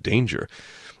always a danger.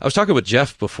 I was talking with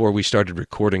Jeff before we started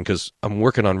recording, because I'm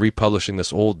working on republishing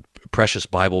this old Precious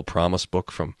Bible Promise book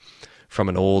from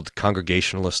an old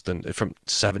Congregationalist and from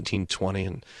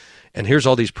 1720, and here's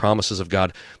all these promises of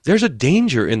God. There's a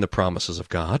danger in the promises of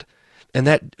God, and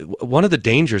that one of the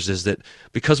dangers is that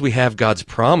because we have God's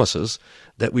promises,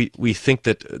 that we think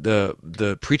that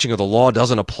the preaching of the law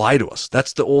doesn't apply to us.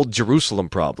 That's the old Jerusalem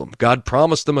problem. God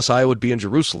promised the Messiah would be in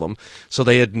Jerusalem, so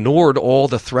they ignored all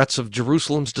the threats of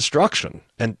Jerusalem's destruction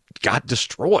and got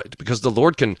destroyed, because the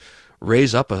Lord can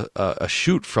raise up a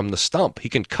shoot from the stump. He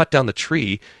can cut down the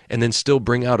tree and then still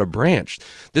bring out a branch.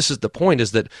 This is the point,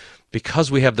 is that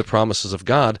because we have the promises of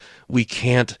God, we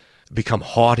can't become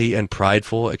haughty and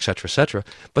prideful, etc., etc.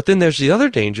 But then there's the other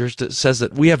dangers that says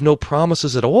that we have no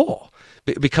promises at all.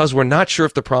 Because we're not sure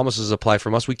if the promises apply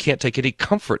from us, we can't take any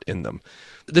comfort in them.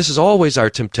 This is always our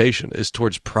temptation, is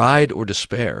towards pride or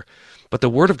despair. But the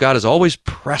Word of God is always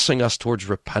pressing us towards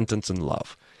repentance and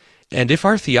love. And if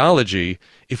our theology,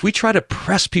 if we try to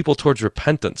press people towards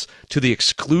repentance to the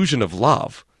exclusion of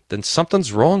love, then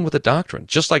something's wrong with the doctrine.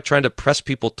 Just like trying to press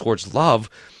people towards love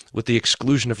with the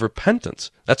exclusion of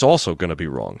repentance. That's also going to be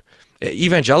wrong.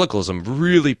 Evangelicalism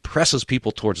really presses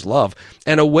people towards love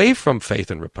and away from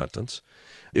faith and repentance.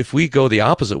 If we go the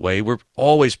opposite way, we're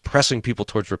always pressing people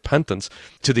towards repentance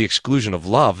to the exclusion of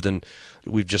love, then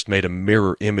we've just made a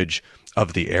mirror image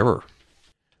of the error.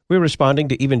 We're responding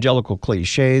to Evangelical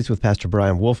Cliches with Pastor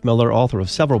Bryan Wolfmueller, author of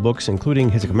several books, including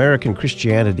his American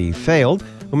Christianity Failed.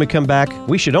 When we come back,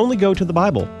 we should only go to the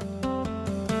Bible.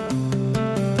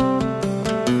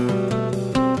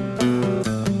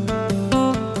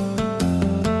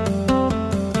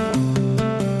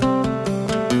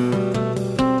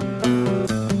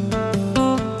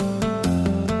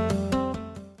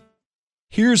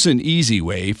 Here's an easy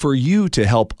way for you to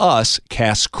help us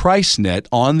cast Christnet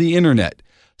on the internet.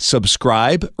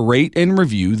 Subscribe, rate, and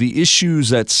review the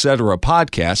Issues Etc.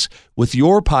 podcast with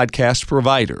your podcast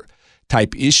provider.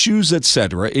 Type Issues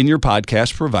Etc. in your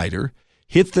podcast provider,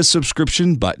 hit the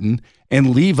subscription button, and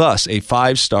leave us a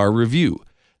 5-star review.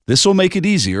 This will make it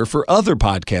easier for other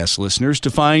podcast listeners to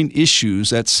find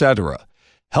Issues Etc.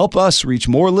 Help us reach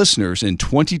more listeners in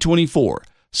 2024.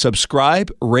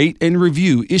 Subscribe, rate, and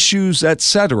review Issues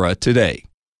Etc. today.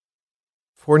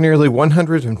 For nearly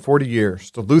 140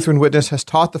 years, the Lutheran Witness has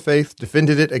taught the faith,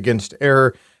 defended it against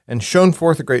error, and shown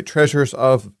forth the great treasures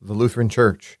of the Lutheran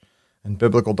Church and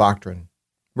biblical doctrine.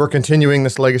 We're continuing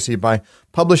this legacy by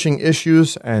publishing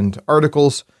issues and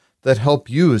articles that help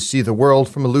you see the world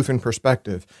from a Lutheran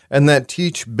perspective and that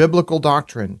teach biblical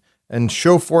doctrine and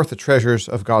show forth the treasures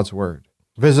of God's Word.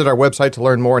 Visit our website to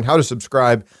learn more and how to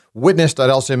subscribe,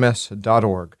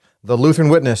 witness.lcms.org. The Lutheran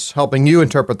Witness, helping you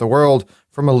interpret the world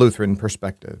from a Lutheran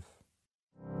perspective.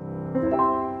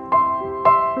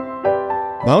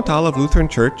 Mount Olive Lutheran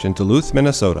Church in Duluth,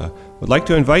 Minnesota would like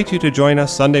to invite you to join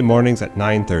us Sunday mornings at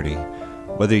 9:30.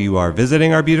 Whether you are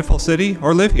visiting our beautiful city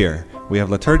or live here, we have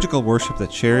liturgical worship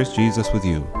that shares Jesus with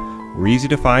you. We're easy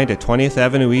to find at 20th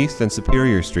Avenue East and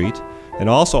Superior Street, and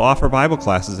also offer Bible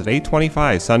classes at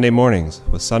 8:25 Sunday mornings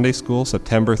with Sunday School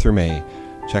September through May.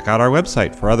 Check out our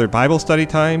website for other Bible study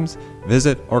times,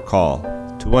 visit or call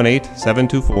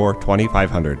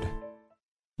 218-724-2500.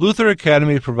 Luther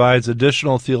Academy provides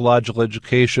additional theological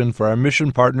education for our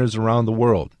mission partners around the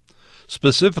world,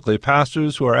 specifically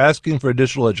pastors who are asking for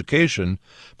additional education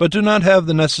but do not have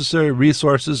the necessary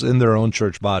resources in their own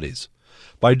church bodies.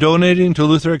 By donating to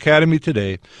Luther Academy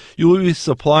today, you will be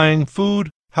supplying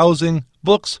food, housing,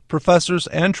 books, professors,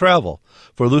 and travel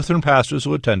for Lutheran pastors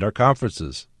who attend our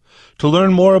conferences. To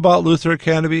learn more about Luther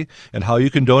Academy and how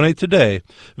you can donate today,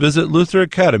 visit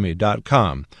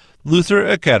lutheracademy.com.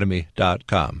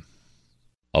 lutheracademy.com.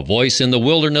 A voice in the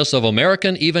wilderness of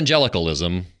American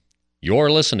evangelicalism.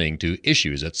 You're listening to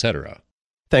Issues Etc.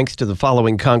 Thanks to the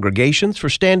following congregations for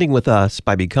standing with us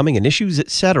by becoming an Issues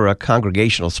Etc.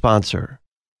 congregational sponsor: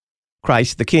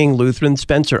 Christ the King Lutheran,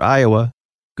 Spencer, Iowa;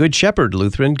 Good Shepherd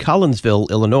Lutheran, Collinsville,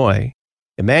 Illinois;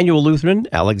 Emmanuel Lutheran,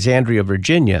 Alexandria,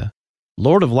 Virginia;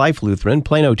 Lord of Life Lutheran,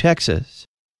 Plano, Texas;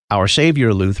 Our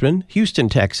Savior Lutheran, Houston,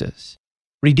 Texas;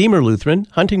 Redeemer Lutheran,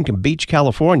 Huntington Beach,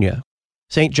 California;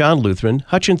 St. John Lutheran,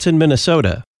 Hutchinson,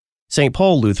 Minnesota; St.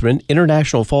 Paul Lutheran,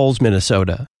 International Falls,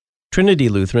 Minnesota; Trinity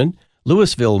Lutheran,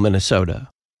 Louisville, Minnesota;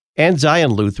 and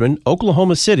Zion Lutheran,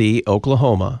 Oklahoma City,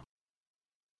 Oklahoma.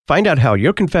 Find out how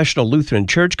your confessional Lutheran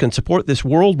church can support this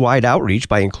worldwide outreach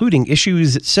by including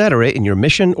Issues Etc. in your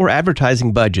mission or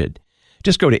advertising budget.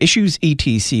 Just go to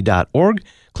issuesetc.org,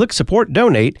 click Support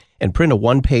Donate, and print a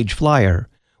one-page flyer.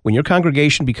 When your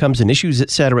congregation becomes an Issues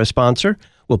Etc. sponsor,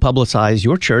 we'll publicize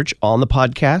your church on the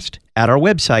podcast, at our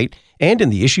website, and in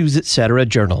the Issues Etc.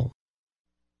 Journal.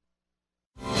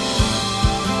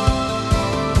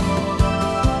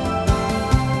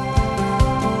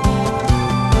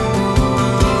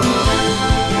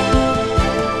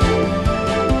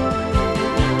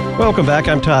 Welcome back.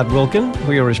 I'm Todd Wilkin.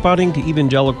 We are responding to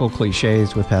Evangelical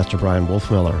Cliches with Pastor Bryan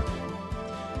Wolfmueller.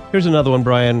 Here's another one,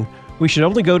 Bryan. We should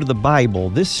only go to the Bible.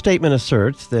 This statement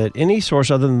asserts that any source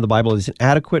other than the Bible is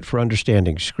inadequate for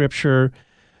understanding Scripture.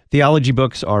 Theology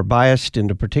books are biased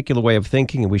in a particular way of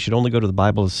thinking, and we should only go to the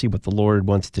Bible to see what the Lord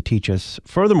wants to teach us.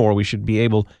 Furthermore, we should be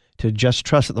able to just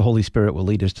trust that the Holy Spirit will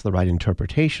lead us to the right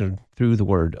interpretation through the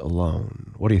Word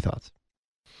alone. What are your thoughts?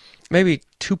 Maybe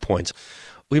 2 points.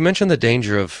 We mentioned the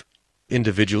danger of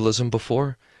individualism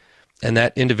before, and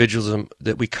that individualism,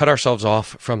 that we cut ourselves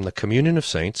off from the communion of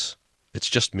saints. It's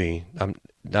just me. I'm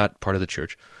not part of the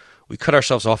church. We cut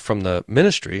ourselves off from the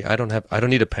ministry. I don't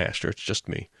need a pastor. It's just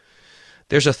me.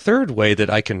 There's a third way that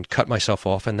I can cut myself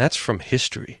off, and that's from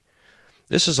history.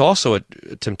 This is also a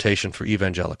temptation for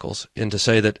evangelicals, and to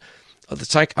say that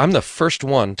it's like I'm the first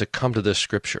one to come to this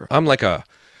scripture. I'm like a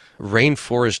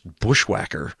rainforest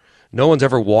bushwhacker. No one's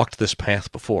ever walked this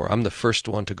path before. I'm the first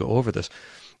one to go over this.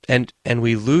 And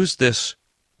we lose this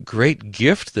great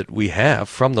gift that we have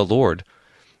from the Lord,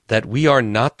 that we are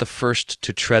not the first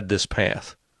to tread this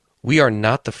path. We are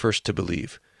not the first to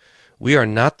believe. We are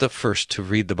not the first to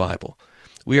read the Bible.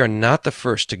 We are not the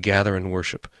first to gather and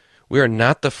worship. We are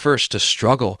not the first to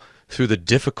struggle through the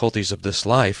difficulties of this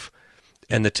life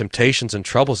and the temptations and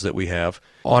troubles that we have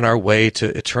on our way to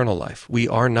eternal life. We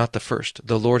are not the first.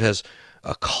 The Lord has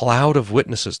a cloud of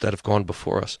witnesses that have gone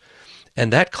before us.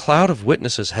 And that cloud of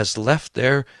witnesses has left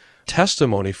their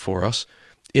testimony for us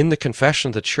in the confession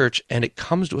of the church, and it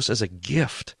comes to us as a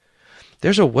gift.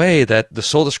 There's a way that the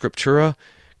Sola Scriptura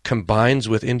combines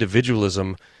with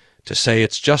individualism to say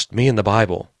it's just me and the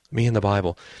Bible, me and the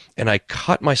Bible. And I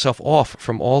cut myself off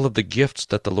from all of the gifts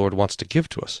that the Lord wants to give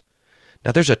to us.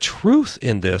 Now, there's a truth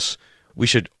in this. We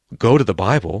should go to the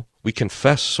Bible. We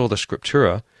confess sola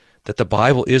scriptura, that the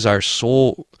Bible is our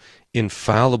sole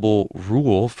infallible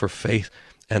rule for faith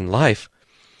and life.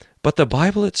 But the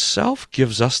Bible itself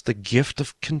gives us the gift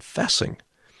of confessing.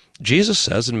 Jesus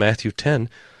says in Matthew 10,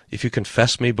 if you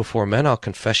confess me before men, I'll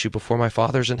confess you before my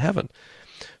Father's in heaven.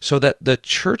 So that the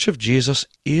church of Jesus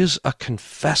is a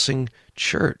confessing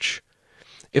church.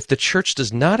 If the church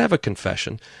does not have a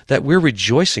confession that we're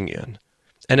rejoicing in,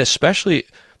 and especially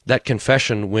that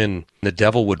confession when the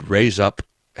devil would raise up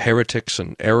heretics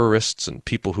and errorists and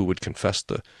people who would confess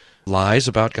the lies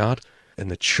about God,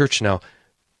 and the church now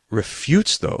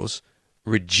refutes those,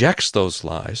 rejects those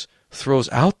lies, throws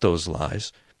out those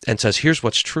lies, and says, here's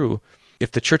what's true.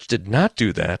 If the church did not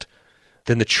do that,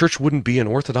 then the church wouldn't be an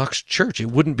Orthodox church.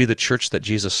 It wouldn't be the church that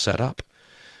Jesus set up.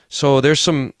 So there's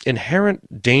some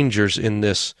inherent dangers in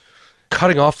this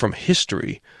cutting off from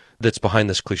history that's behind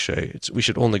this cliche. We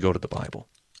should only go to the Bible.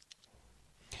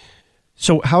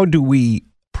 So how do we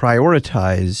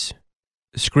prioritize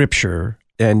Scripture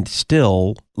and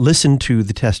still listen to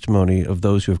the testimony of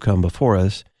those who have come before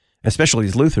us, especially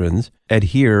as Lutherans,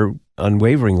 adhere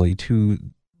unwaveringly to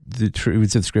the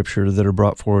truths of Scripture that are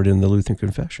brought forward in the Lutheran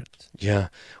confessions? Yeah.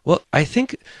 Well, I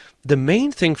think the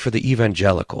main thing for the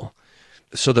evangelical,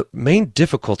 so the main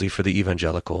difficulty for the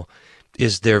evangelical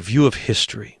is their view of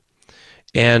history.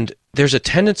 And there's a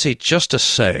tendency just to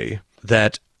say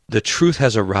that the truth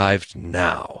has arrived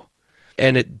now.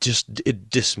 And it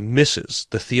dismisses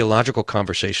the theological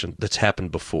conversation that's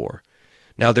happened before.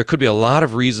 Now, there could be a lot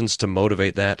of reasons to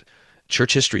motivate that.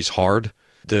 Church history is hard.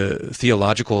 The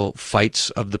theological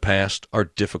fights of the past are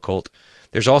difficult.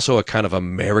 There's also a kind of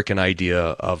American idea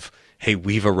of, hey,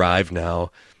 we've arrived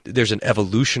now. There's an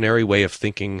evolutionary way of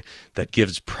thinking that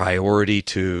gives priority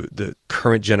to the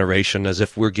current generation as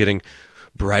if we're getting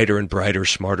brighter and brighter,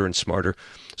 smarter and smarter,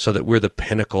 so that we're the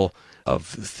pinnacle of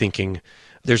thinking.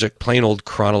 There's a plain old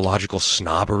chronological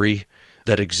snobbery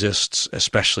that exists,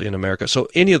 especially in America. So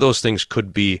any of those things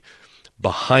could be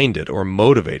behind it or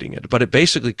motivating it. But it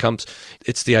basically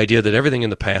it's the idea that everything in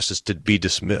the past is to be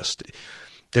dismissed.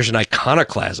 There's an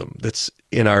iconoclasm that's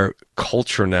in our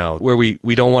culture now where we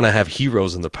don't want to have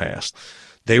heroes in the past.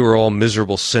 They were all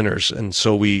miserable sinners, and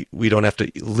so we don't have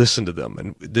to listen to them.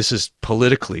 And this is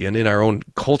politically and in our own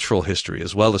cultural history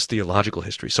as well as theological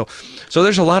history. So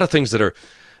there's a lot of things that are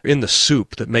in the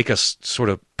soup that make us sort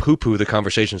of poo-poo the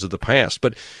conversations of the past.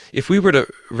 But if we were to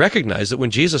recognize that when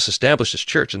Jesus established his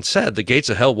church and said the gates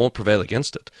of hell won't prevail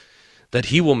against it, that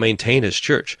he will maintain his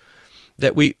church,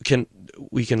 that we can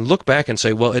look back and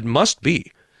say, well, it must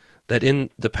be that in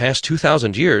the past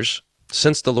 2,000 years,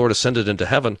 since the Lord ascended into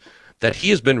heaven, that he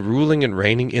has been ruling and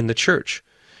reigning in the church.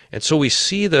 And so we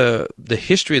see the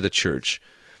history of the church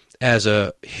as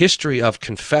a history of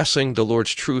confessing the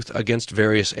Lord's truth against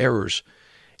various errors.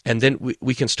 And then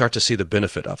we can start to see the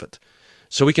benefit of it.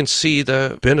 So we can see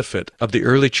the benefit of the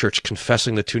early church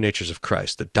confessing the two natures of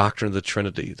Christ, the doctrine of the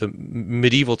Trinity, the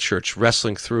medieval church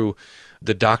wrestling through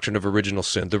the doctrine of original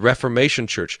sin, the Reformation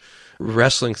church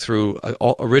wrestling through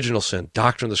original sin,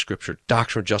 doctrine of the Scripture,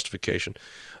 doctrine of justification,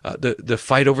 the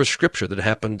fight over Scripture that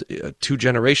happened 2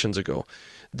 generations ago.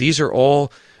 These are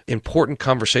all important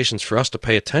conversations for us to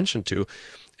pay attention to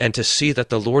and to see that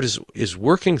the Lord is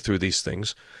working through these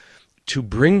things to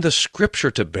bring the Scripture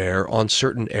to bear on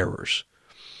certain errors.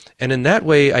 And in that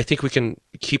way, I think we can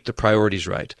keep the priorities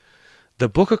right. The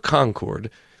Book of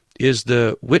Concord is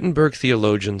the Wittenberg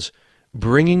theologians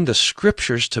bringing the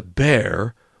Scriptures to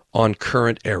bear on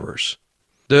current errors.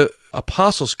 The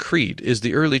Apostles' Creed is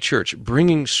the early church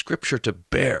bringing Scripture to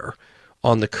bear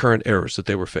on the current errors that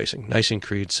they were facing. Nicene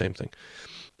Creed, same thing.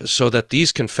 So that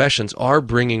these confessions are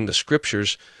bringing the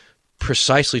Scriptures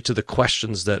precisely to the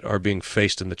questions that are being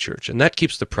faced in the church. And that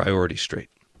keeps the priority straight.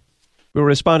 We're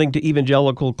responding to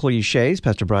Evangelical Cliches.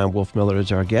 Pastor Bryan Wolfmueller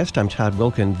is our guest. I'm Todd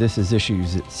Wilkin. This is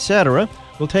Issues, Etc.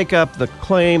 We'll take up the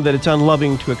claim that it's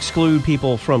unloving to exclude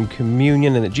people from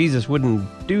communion and that Jesus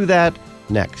wouldn't do that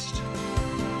next.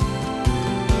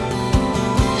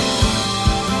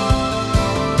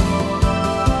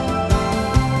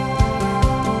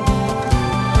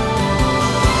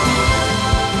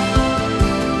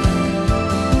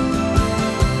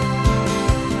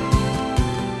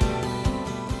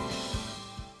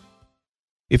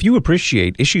 If you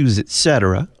appreciate Issues,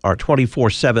 Etc., our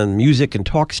 24/7 music and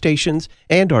talk stations,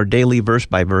 and our daily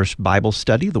verse-by-verse Bible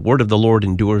study, The Word of the Lord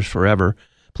Endures Forever,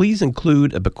 please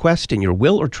include a bequest in your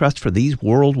will or trust for these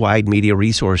worldwide media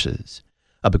resources.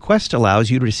 A bequest allows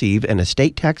you to receive an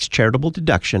estate tax charitable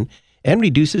deduction and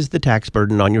reduces the tax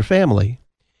burden on your family.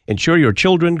 Ensure your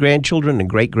children, grandchildren, and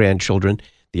great-grandchildren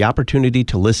the opportunity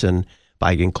to listen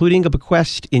by including a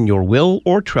bequest in your will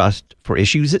or trust for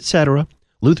Issues, Etc.,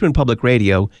 Lutheran Public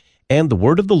Radio, and the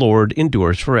Word of the Lord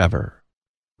endures forever.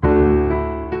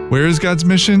 Where is God's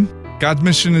mission? God's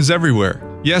mission is everywhere.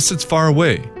 Yes, it's far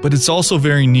away, but it's also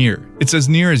very near. It's as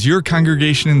near as your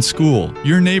congregation and school,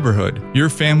 your neighborhood, your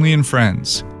family and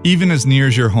friends, even as near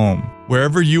as your home.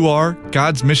 Wherever you are,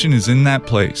 God's mission is in that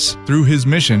place. Through His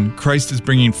mission, Christ is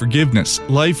bringing forgiveness,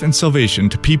 life, and salvation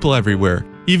to people everywhere,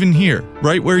 even here,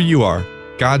 right where you are.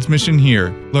 God's mission here.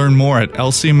 Learn more at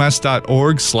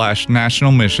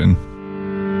lcms.org/national mission.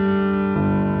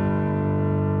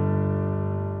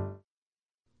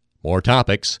 More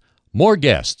topics, more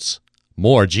guests,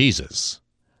 more Jesus.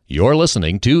 You're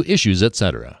listening to Issues,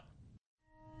 Etc.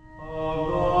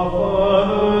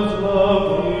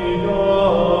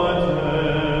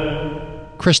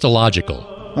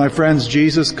 Christological. My friends,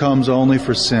 Jesus comes only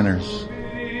for sinners.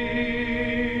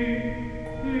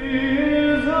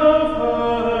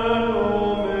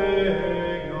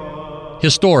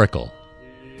 Historical.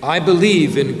 I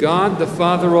believe in God the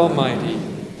Father Almighty,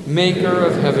 maker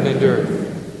of heaven and earth,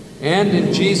 and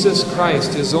in Jesus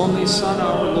Christ, His only Son,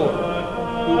 our Lord,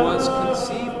 who was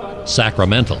conceived by...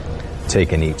 Sacramental.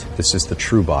 Take and eat. This is the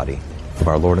true body of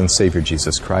our Lord and Savior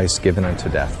Jesus Christ, given unto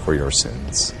death for your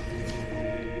sins.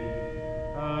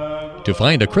 To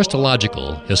find a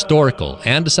Christological, historical,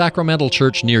 and sacramental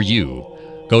church near you,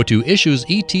 go to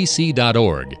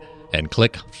issuesetc.org and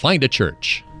click Find a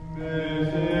Church.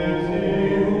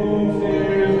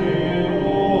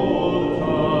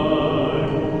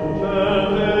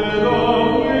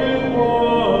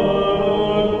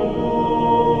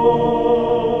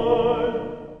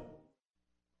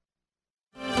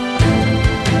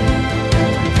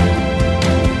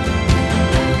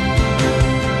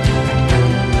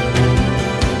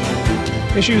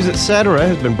 Issues, Etc.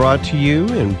 has been brought to you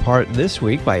in part this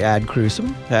week by Ad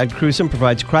Crucem. Ad Crucem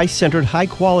provides Christ-centered,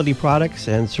 high-quality products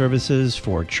and services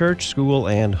for church, school,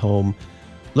 and home.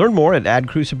 Learn more at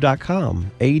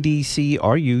adcrucem.com,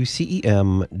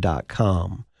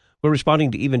 adcrucem.com. We're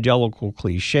responding to Evangelical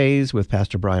Cliches with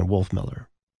Pastor Bryan Wolfmueller.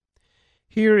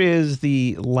 Here is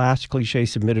the last cliche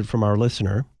submitted from our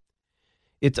listener.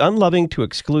 It's unloving to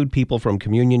exclude people from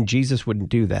communion. Jesus wouldn't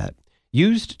do that.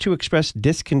 Used to express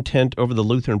discontent over the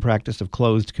Lutheran practice of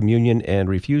closed communion and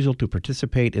refusal to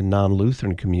participate in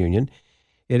non-Lutheran communion,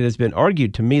 it has been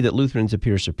argued to me that Lutherans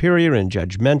appear superior and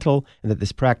judgmental, and that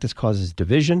this practice causes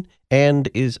division and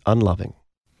is unloving.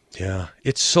 Yeah,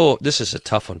 this is a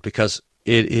tough one, because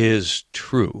it is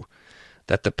true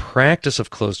that the practice of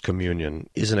closed communion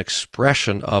is an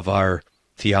expression of our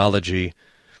theology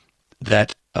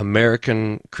that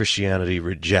American Christianity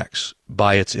rejects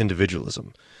by its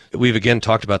individualism. We've again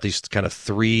talked about these kind of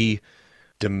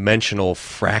three-dimensional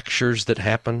fractures that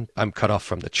happen. I'm cut off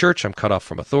from the church, I'm cut off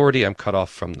from authority, I'm cut off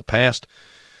from the past.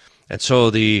 And so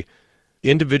the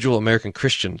individual American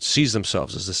Christian sees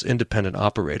themselves as this independent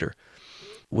operator.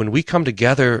 When we come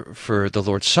together for the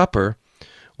Lord's Supper,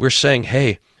 we're saying,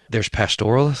 hey, there's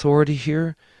pastoral authority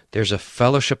here, there's a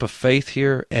fellowship of faith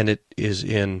here, and it is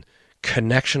in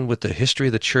connection with the history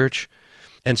of the church.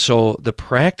 And so the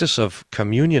practice of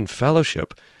communion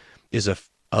fellowship is a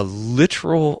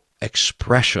literal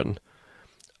expression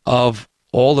of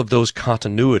all of those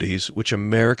continuities which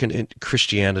American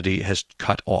Christianity has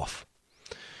cut off.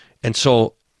 And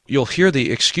so you'll hear the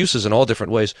excuses in all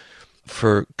different ways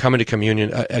for coming to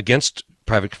communion against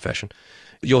private confession.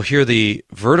 You'll hear the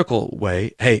vertical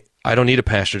way, hey, I don't need a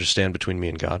pastor to stand between me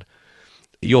and God.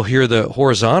 You'll hear the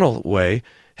horizontal way,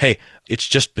 hey, it's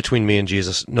just between me and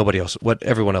Jesus, nobody else. What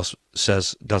everyone else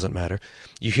says doesn't matter.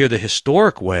 You hear the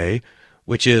historic way,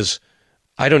 which is,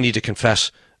 I don't need to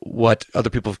confess what other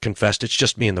people have confessed, it's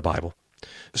just me and the Bible.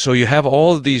 So you have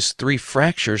all of these three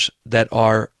fractures that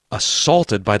are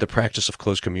assaulted by the practice of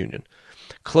closed communion.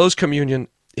 Closed communion,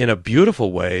 in a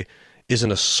beautiful way, is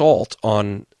an assault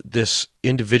on this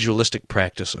individualistic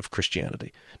practice of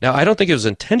Christianity. Now, I don't think it was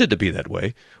intended to be that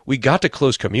way. We got to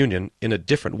closed communion in a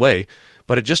different way,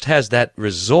 but it just has that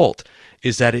result,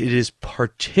 is that it is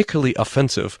particularly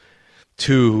offensive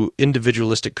to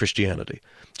individualistic Christianity.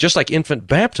 Just like infant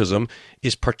baptism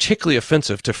is particularly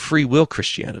offensive to free will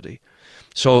Christianity.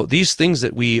 So these things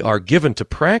that we are given to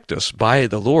practice by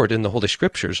the Lord in the Holy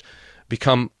Scriptures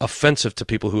become offensive to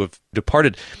people who have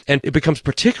departed. And it becomes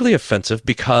particularly offensive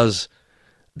because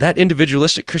that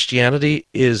individualistic Christianity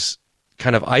is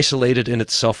kind of isolated in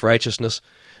its self-righteousness,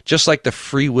 just like the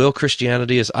free will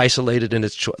Christianity is isolated in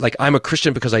its choice. Like, I'm a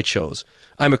Christian because I chose.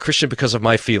 I'm a Christian because of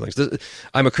my feelings.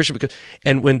 I'm a Christian because...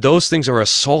 And when those things are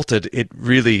assaulted, it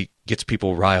really gets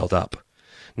people riled up.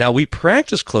 Now, we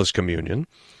practice close communion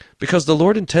because the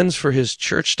Lord intends for his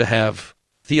church to have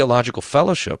theological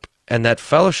fellowship, and that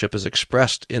fellowship is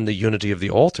expressed in the unity of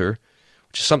the altar,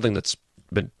 which is something that's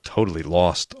been totally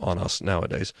lost on us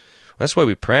nowadays. That's why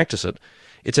we practice it.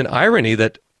 It's an irony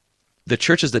that the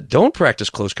churches that don't practice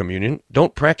close communion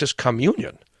don't practice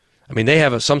communion. I mean, they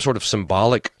have some sort of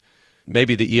symbolic,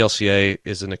 maybe the ELCA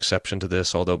is an exception to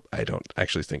this, although I don't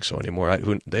actually think so anymore.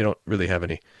 They don't really have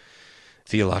any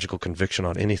theological conviction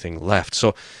on anything left.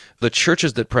 So the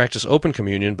churches that practice open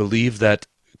communion believe that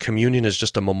communion is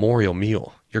just a memorial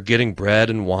meal. You're getting bread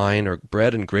and wine or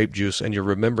bread and grape juice, and you're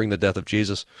remembering the death of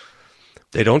Jesus.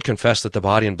 They don't confess that the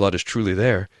body and blood is truly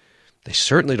there. They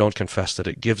certainly don't confess that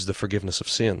it gives the forgiveness of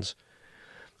sins,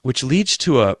 which leads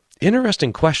to an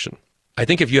interesting question. I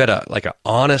think if you had an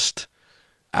honest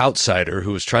outsider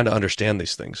who was trying to understand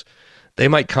these things, they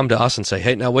might come to us and say,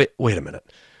 hey, now wait a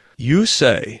minute. You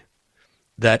say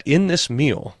that in this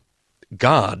meal,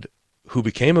 God, who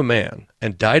became a man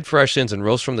and died for our sins and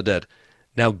rose from the dead,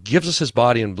 now gives us his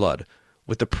body and blood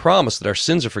with the promise that our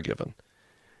sins are forgiven.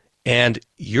 And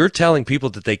you're telling people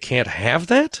that they can't have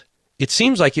that? It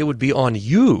seems like it would be on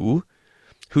you,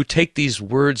 who take these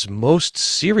words most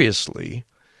seriously,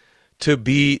 to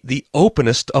be the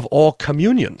openest of all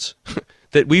communions,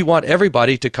 that we want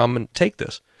everybody to come and take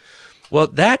this. Well,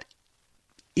 that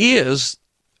is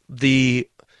the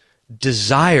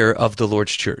desire of the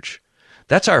Lord's church.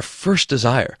 That's our first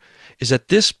desire, is that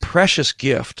this precious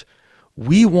gift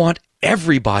we want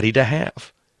everybody to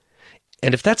have.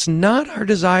 And if that's not our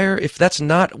desire, if that's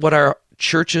not what our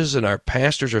churches and our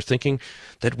pastors are thinking,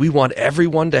 that we want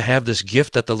everyone to have this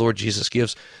gift that the Lord Jesus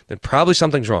gives, then probably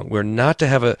something's wrong. We're not to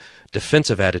have a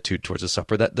defensive attitude towards the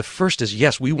supper. That the first is,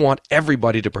 yes, we want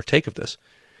everybody to partake of this.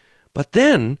 But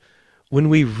then, when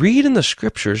we read in the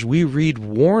scriptures, we read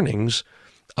warnings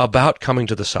about coming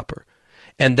to the supper.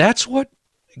 And that's what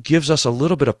gives us a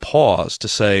little bit of pause to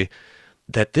say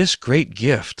that this great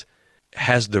gift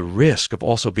has the risk of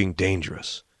also being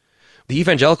dangerous. The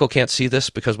evangelical can't see this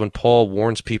because when Paul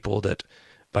warns people that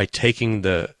by taking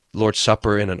the Lord's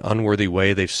Supper in an unworthy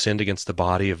way, they've sinned against the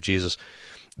body of Jesus,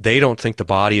 they don't think the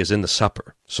body is in the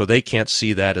supper. So they can't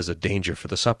see that as a danger for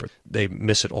the supper. They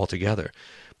miss it altogether.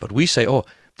 But we say, oh,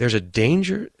 there's a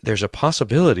danger, there's a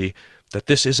possibility that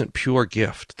this isn't pure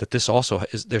gift, that this also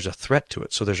there's a threat to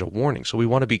it. So there's a warning. So we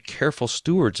want to be careful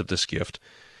stewards of this gift.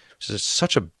 This is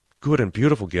such a good and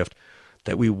beautiful gift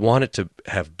that we want it to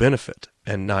have benefit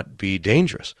and not be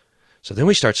dangerous. So then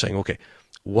we start saying, okay,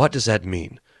 what does that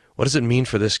mean? What does it mean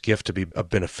for this gift to be a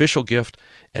beneficial gift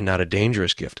and not a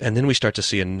dangerous gift? And then we start to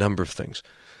see a number of things.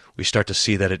 We start to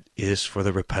see that it is for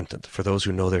the repentant, for those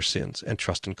who know their sins and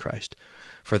trust in Christ,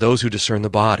 for those who discern the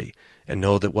body and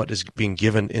know that what is being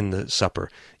given in the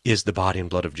supper is the body and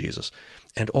blood of Jesus,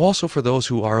 and also for those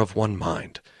who are of one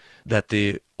mind, that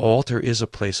the altar is a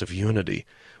place of unity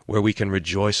where we can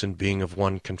rejoice in being of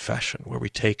one confession, where we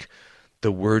take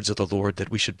the words of the Lord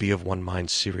that we should be of one mind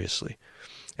seriously.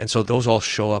 And so those all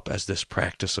show up as this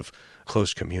practice of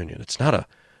close communion. It's not a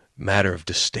matter of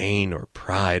disdain or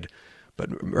pride, but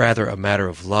rather a matter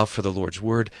of love for the Lord's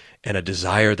word and a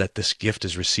desire that this gift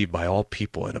is received by all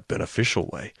people in a beneficial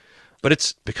way. But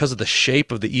it's because of the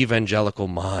shape of the evangelical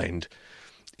mind,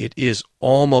 it is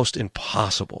almost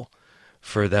impossible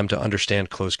for them to understand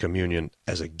close communion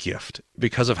as a gift.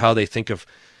 Because of how they think of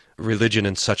religion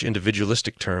in such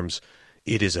individualistic terms,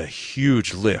 it is a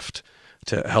huge lift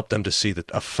to help them to see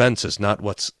that offense is not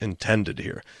what's intended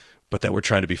here, but that we're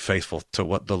trying to be faithful to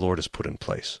what the Lord has put in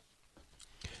place.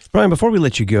 Bryan, before we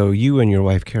let you go, you and your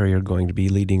wife, Carrie, are going to be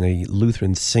leading a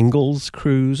Lutheran singles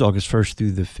cruise August 1st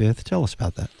through the 5th. Tell us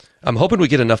about that. I'm hoping we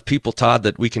get enough people, Todd,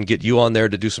 that we can get you on there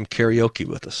to do some karaoke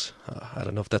with us. I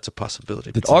don't know if that's a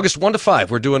possibility. But August 1 to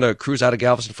 5, we're doing a cruise out of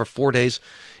Galveston for 4 days.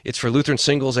 It's for Lutheran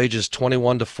singles ages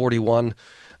 21 to 41.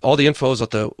 All the info is at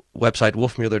the website,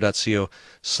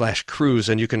 wolfmueller.co/cruise,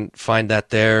 and you can find that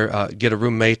there, get a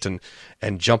roommate and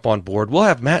jump on board. We'll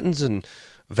have matins and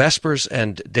Vespers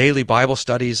and daily Bible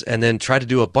studies, and then try to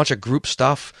do a bunch of group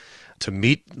stuff to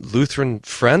meet Lutheran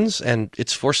friends, and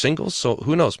it's for singles, so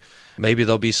who knows? Maybe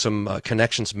there'll be some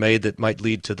connections made that might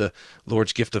lead to the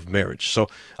Lord's gift of marriage. So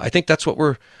I think that's what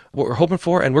we're hoping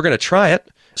for, and we're going to try it.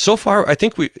 So far, I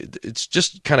think it's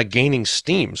just kind of gaining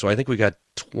steam. So I think we got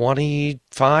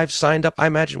 25 signed up. I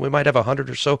imagine we might have 100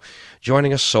 or so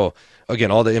joining us. So again,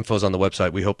 all the info is on the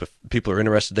website. We hope if people are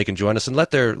interested, they can join us and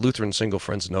let their Lutheran single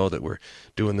friends know that we're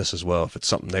doing this as well, if it's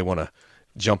something they want to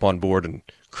jump on board and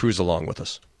cruise along with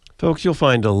us. Folks, you'll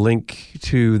find a link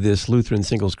to this Lutheran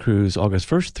Singles Cruise August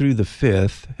 1st through the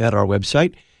 5th at our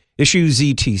website,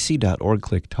 issuesetc.org.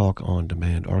 Click Talk on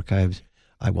Demand Archives.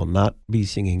 I will not be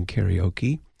singing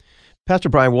karaoke. Pastor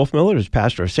Bryan Wolfmueller is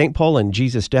pastor of St. Paul and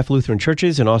Jesus Deaf Lutheran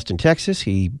Churches in Austin, Texas.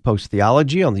 He posts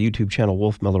theology on the YouTube channel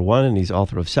Wolfmueller 1, and he's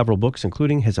author of several books,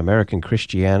 including Has American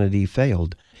Christianity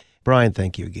Failed? Bryan,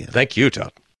 thank you again. Thank you,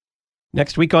 Todd.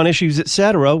 Next week on Issues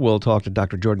Etc., we'll talk to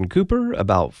Dr. Jordan Cooper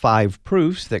about 5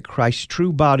 proofs that Christ's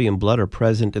true body and blood are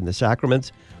present in the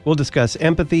sacraments. We'll discuss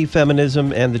empathy,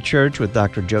 feminism, and the church with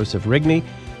Dr. Joseph Rigney.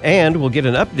 And we'll get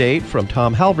an update from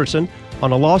Tom Halverson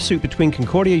on a lawsuit between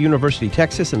Concordia University,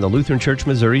 Texas, and the Lutheran Church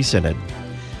Missouri Synod.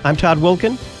 I'm Todd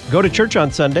Wilkin. Go to church on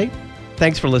Sunday.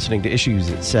 Thanks for listening to Issues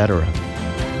Etc.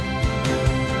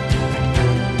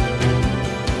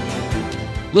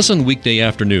 Listen weekday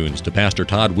afternoons to Pastor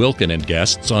Todd Wilkin and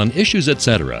guests on Issues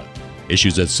Etc.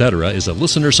 Issues Etc. is a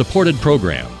listener-supported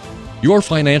program. Your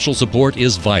financial support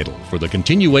is vital for the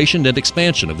continuation and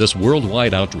expansion of this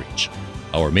worldwide outreach.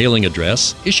 Our mailing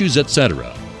address, Issues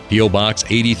Etc., P.O. Box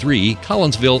 83,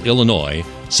 Collinsville, Illinois,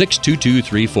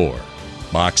 62234.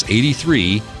 Box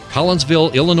 83,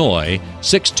 Collinsville, Illinois,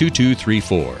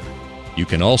 62234. You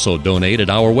can also donate at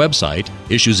our website,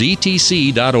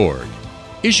 issuesetc.org.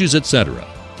 Issues Etc.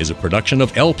 is a production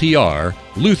of LPR,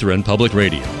 Lutheran Public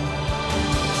Radio.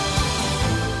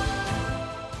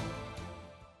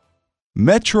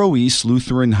 Metro East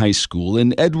Lutheran High School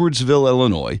in Edwardsville,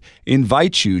 Illinois,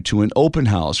 invites you to an open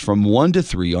house from 1 to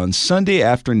 3 on Sunday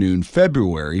afternoon,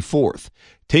 February 4th.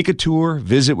 Take a tour,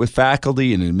 visit with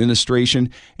faculty and administration,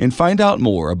 and find out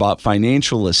more about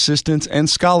financial assistance and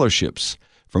scholarships.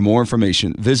 For more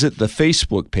information, visit the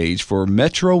Facebook page for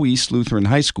Metro East Lutheran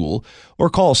High School or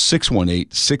call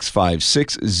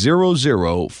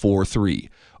 618-656-0043.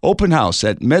 Open house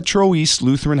at Metro East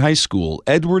Lutheran High School,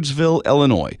 Edwardsville,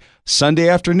 Illinois, Sunday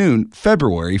afternoon,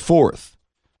 February 4th.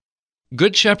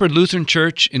 Good Shepherd Lutheran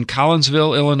Church in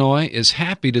Collinsville, Illinois is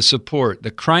happy to support the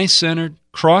Christ-centered,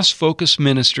 cross-focused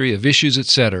ministry of Issues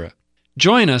Etc.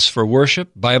 Join us for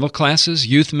worship, Bible classes,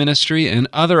 youth ministry, and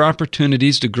other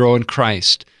opportunities to grow in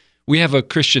Christ. We have a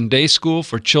Christian day school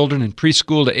for children in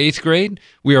preschool to 8th grade.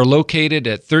 We are located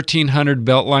at 1300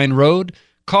 Beltline Road.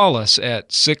 Call us at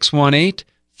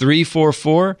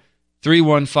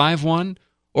 618-344-3151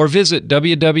 or visit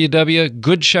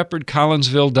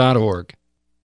www.goodshepherdcollinsville.org.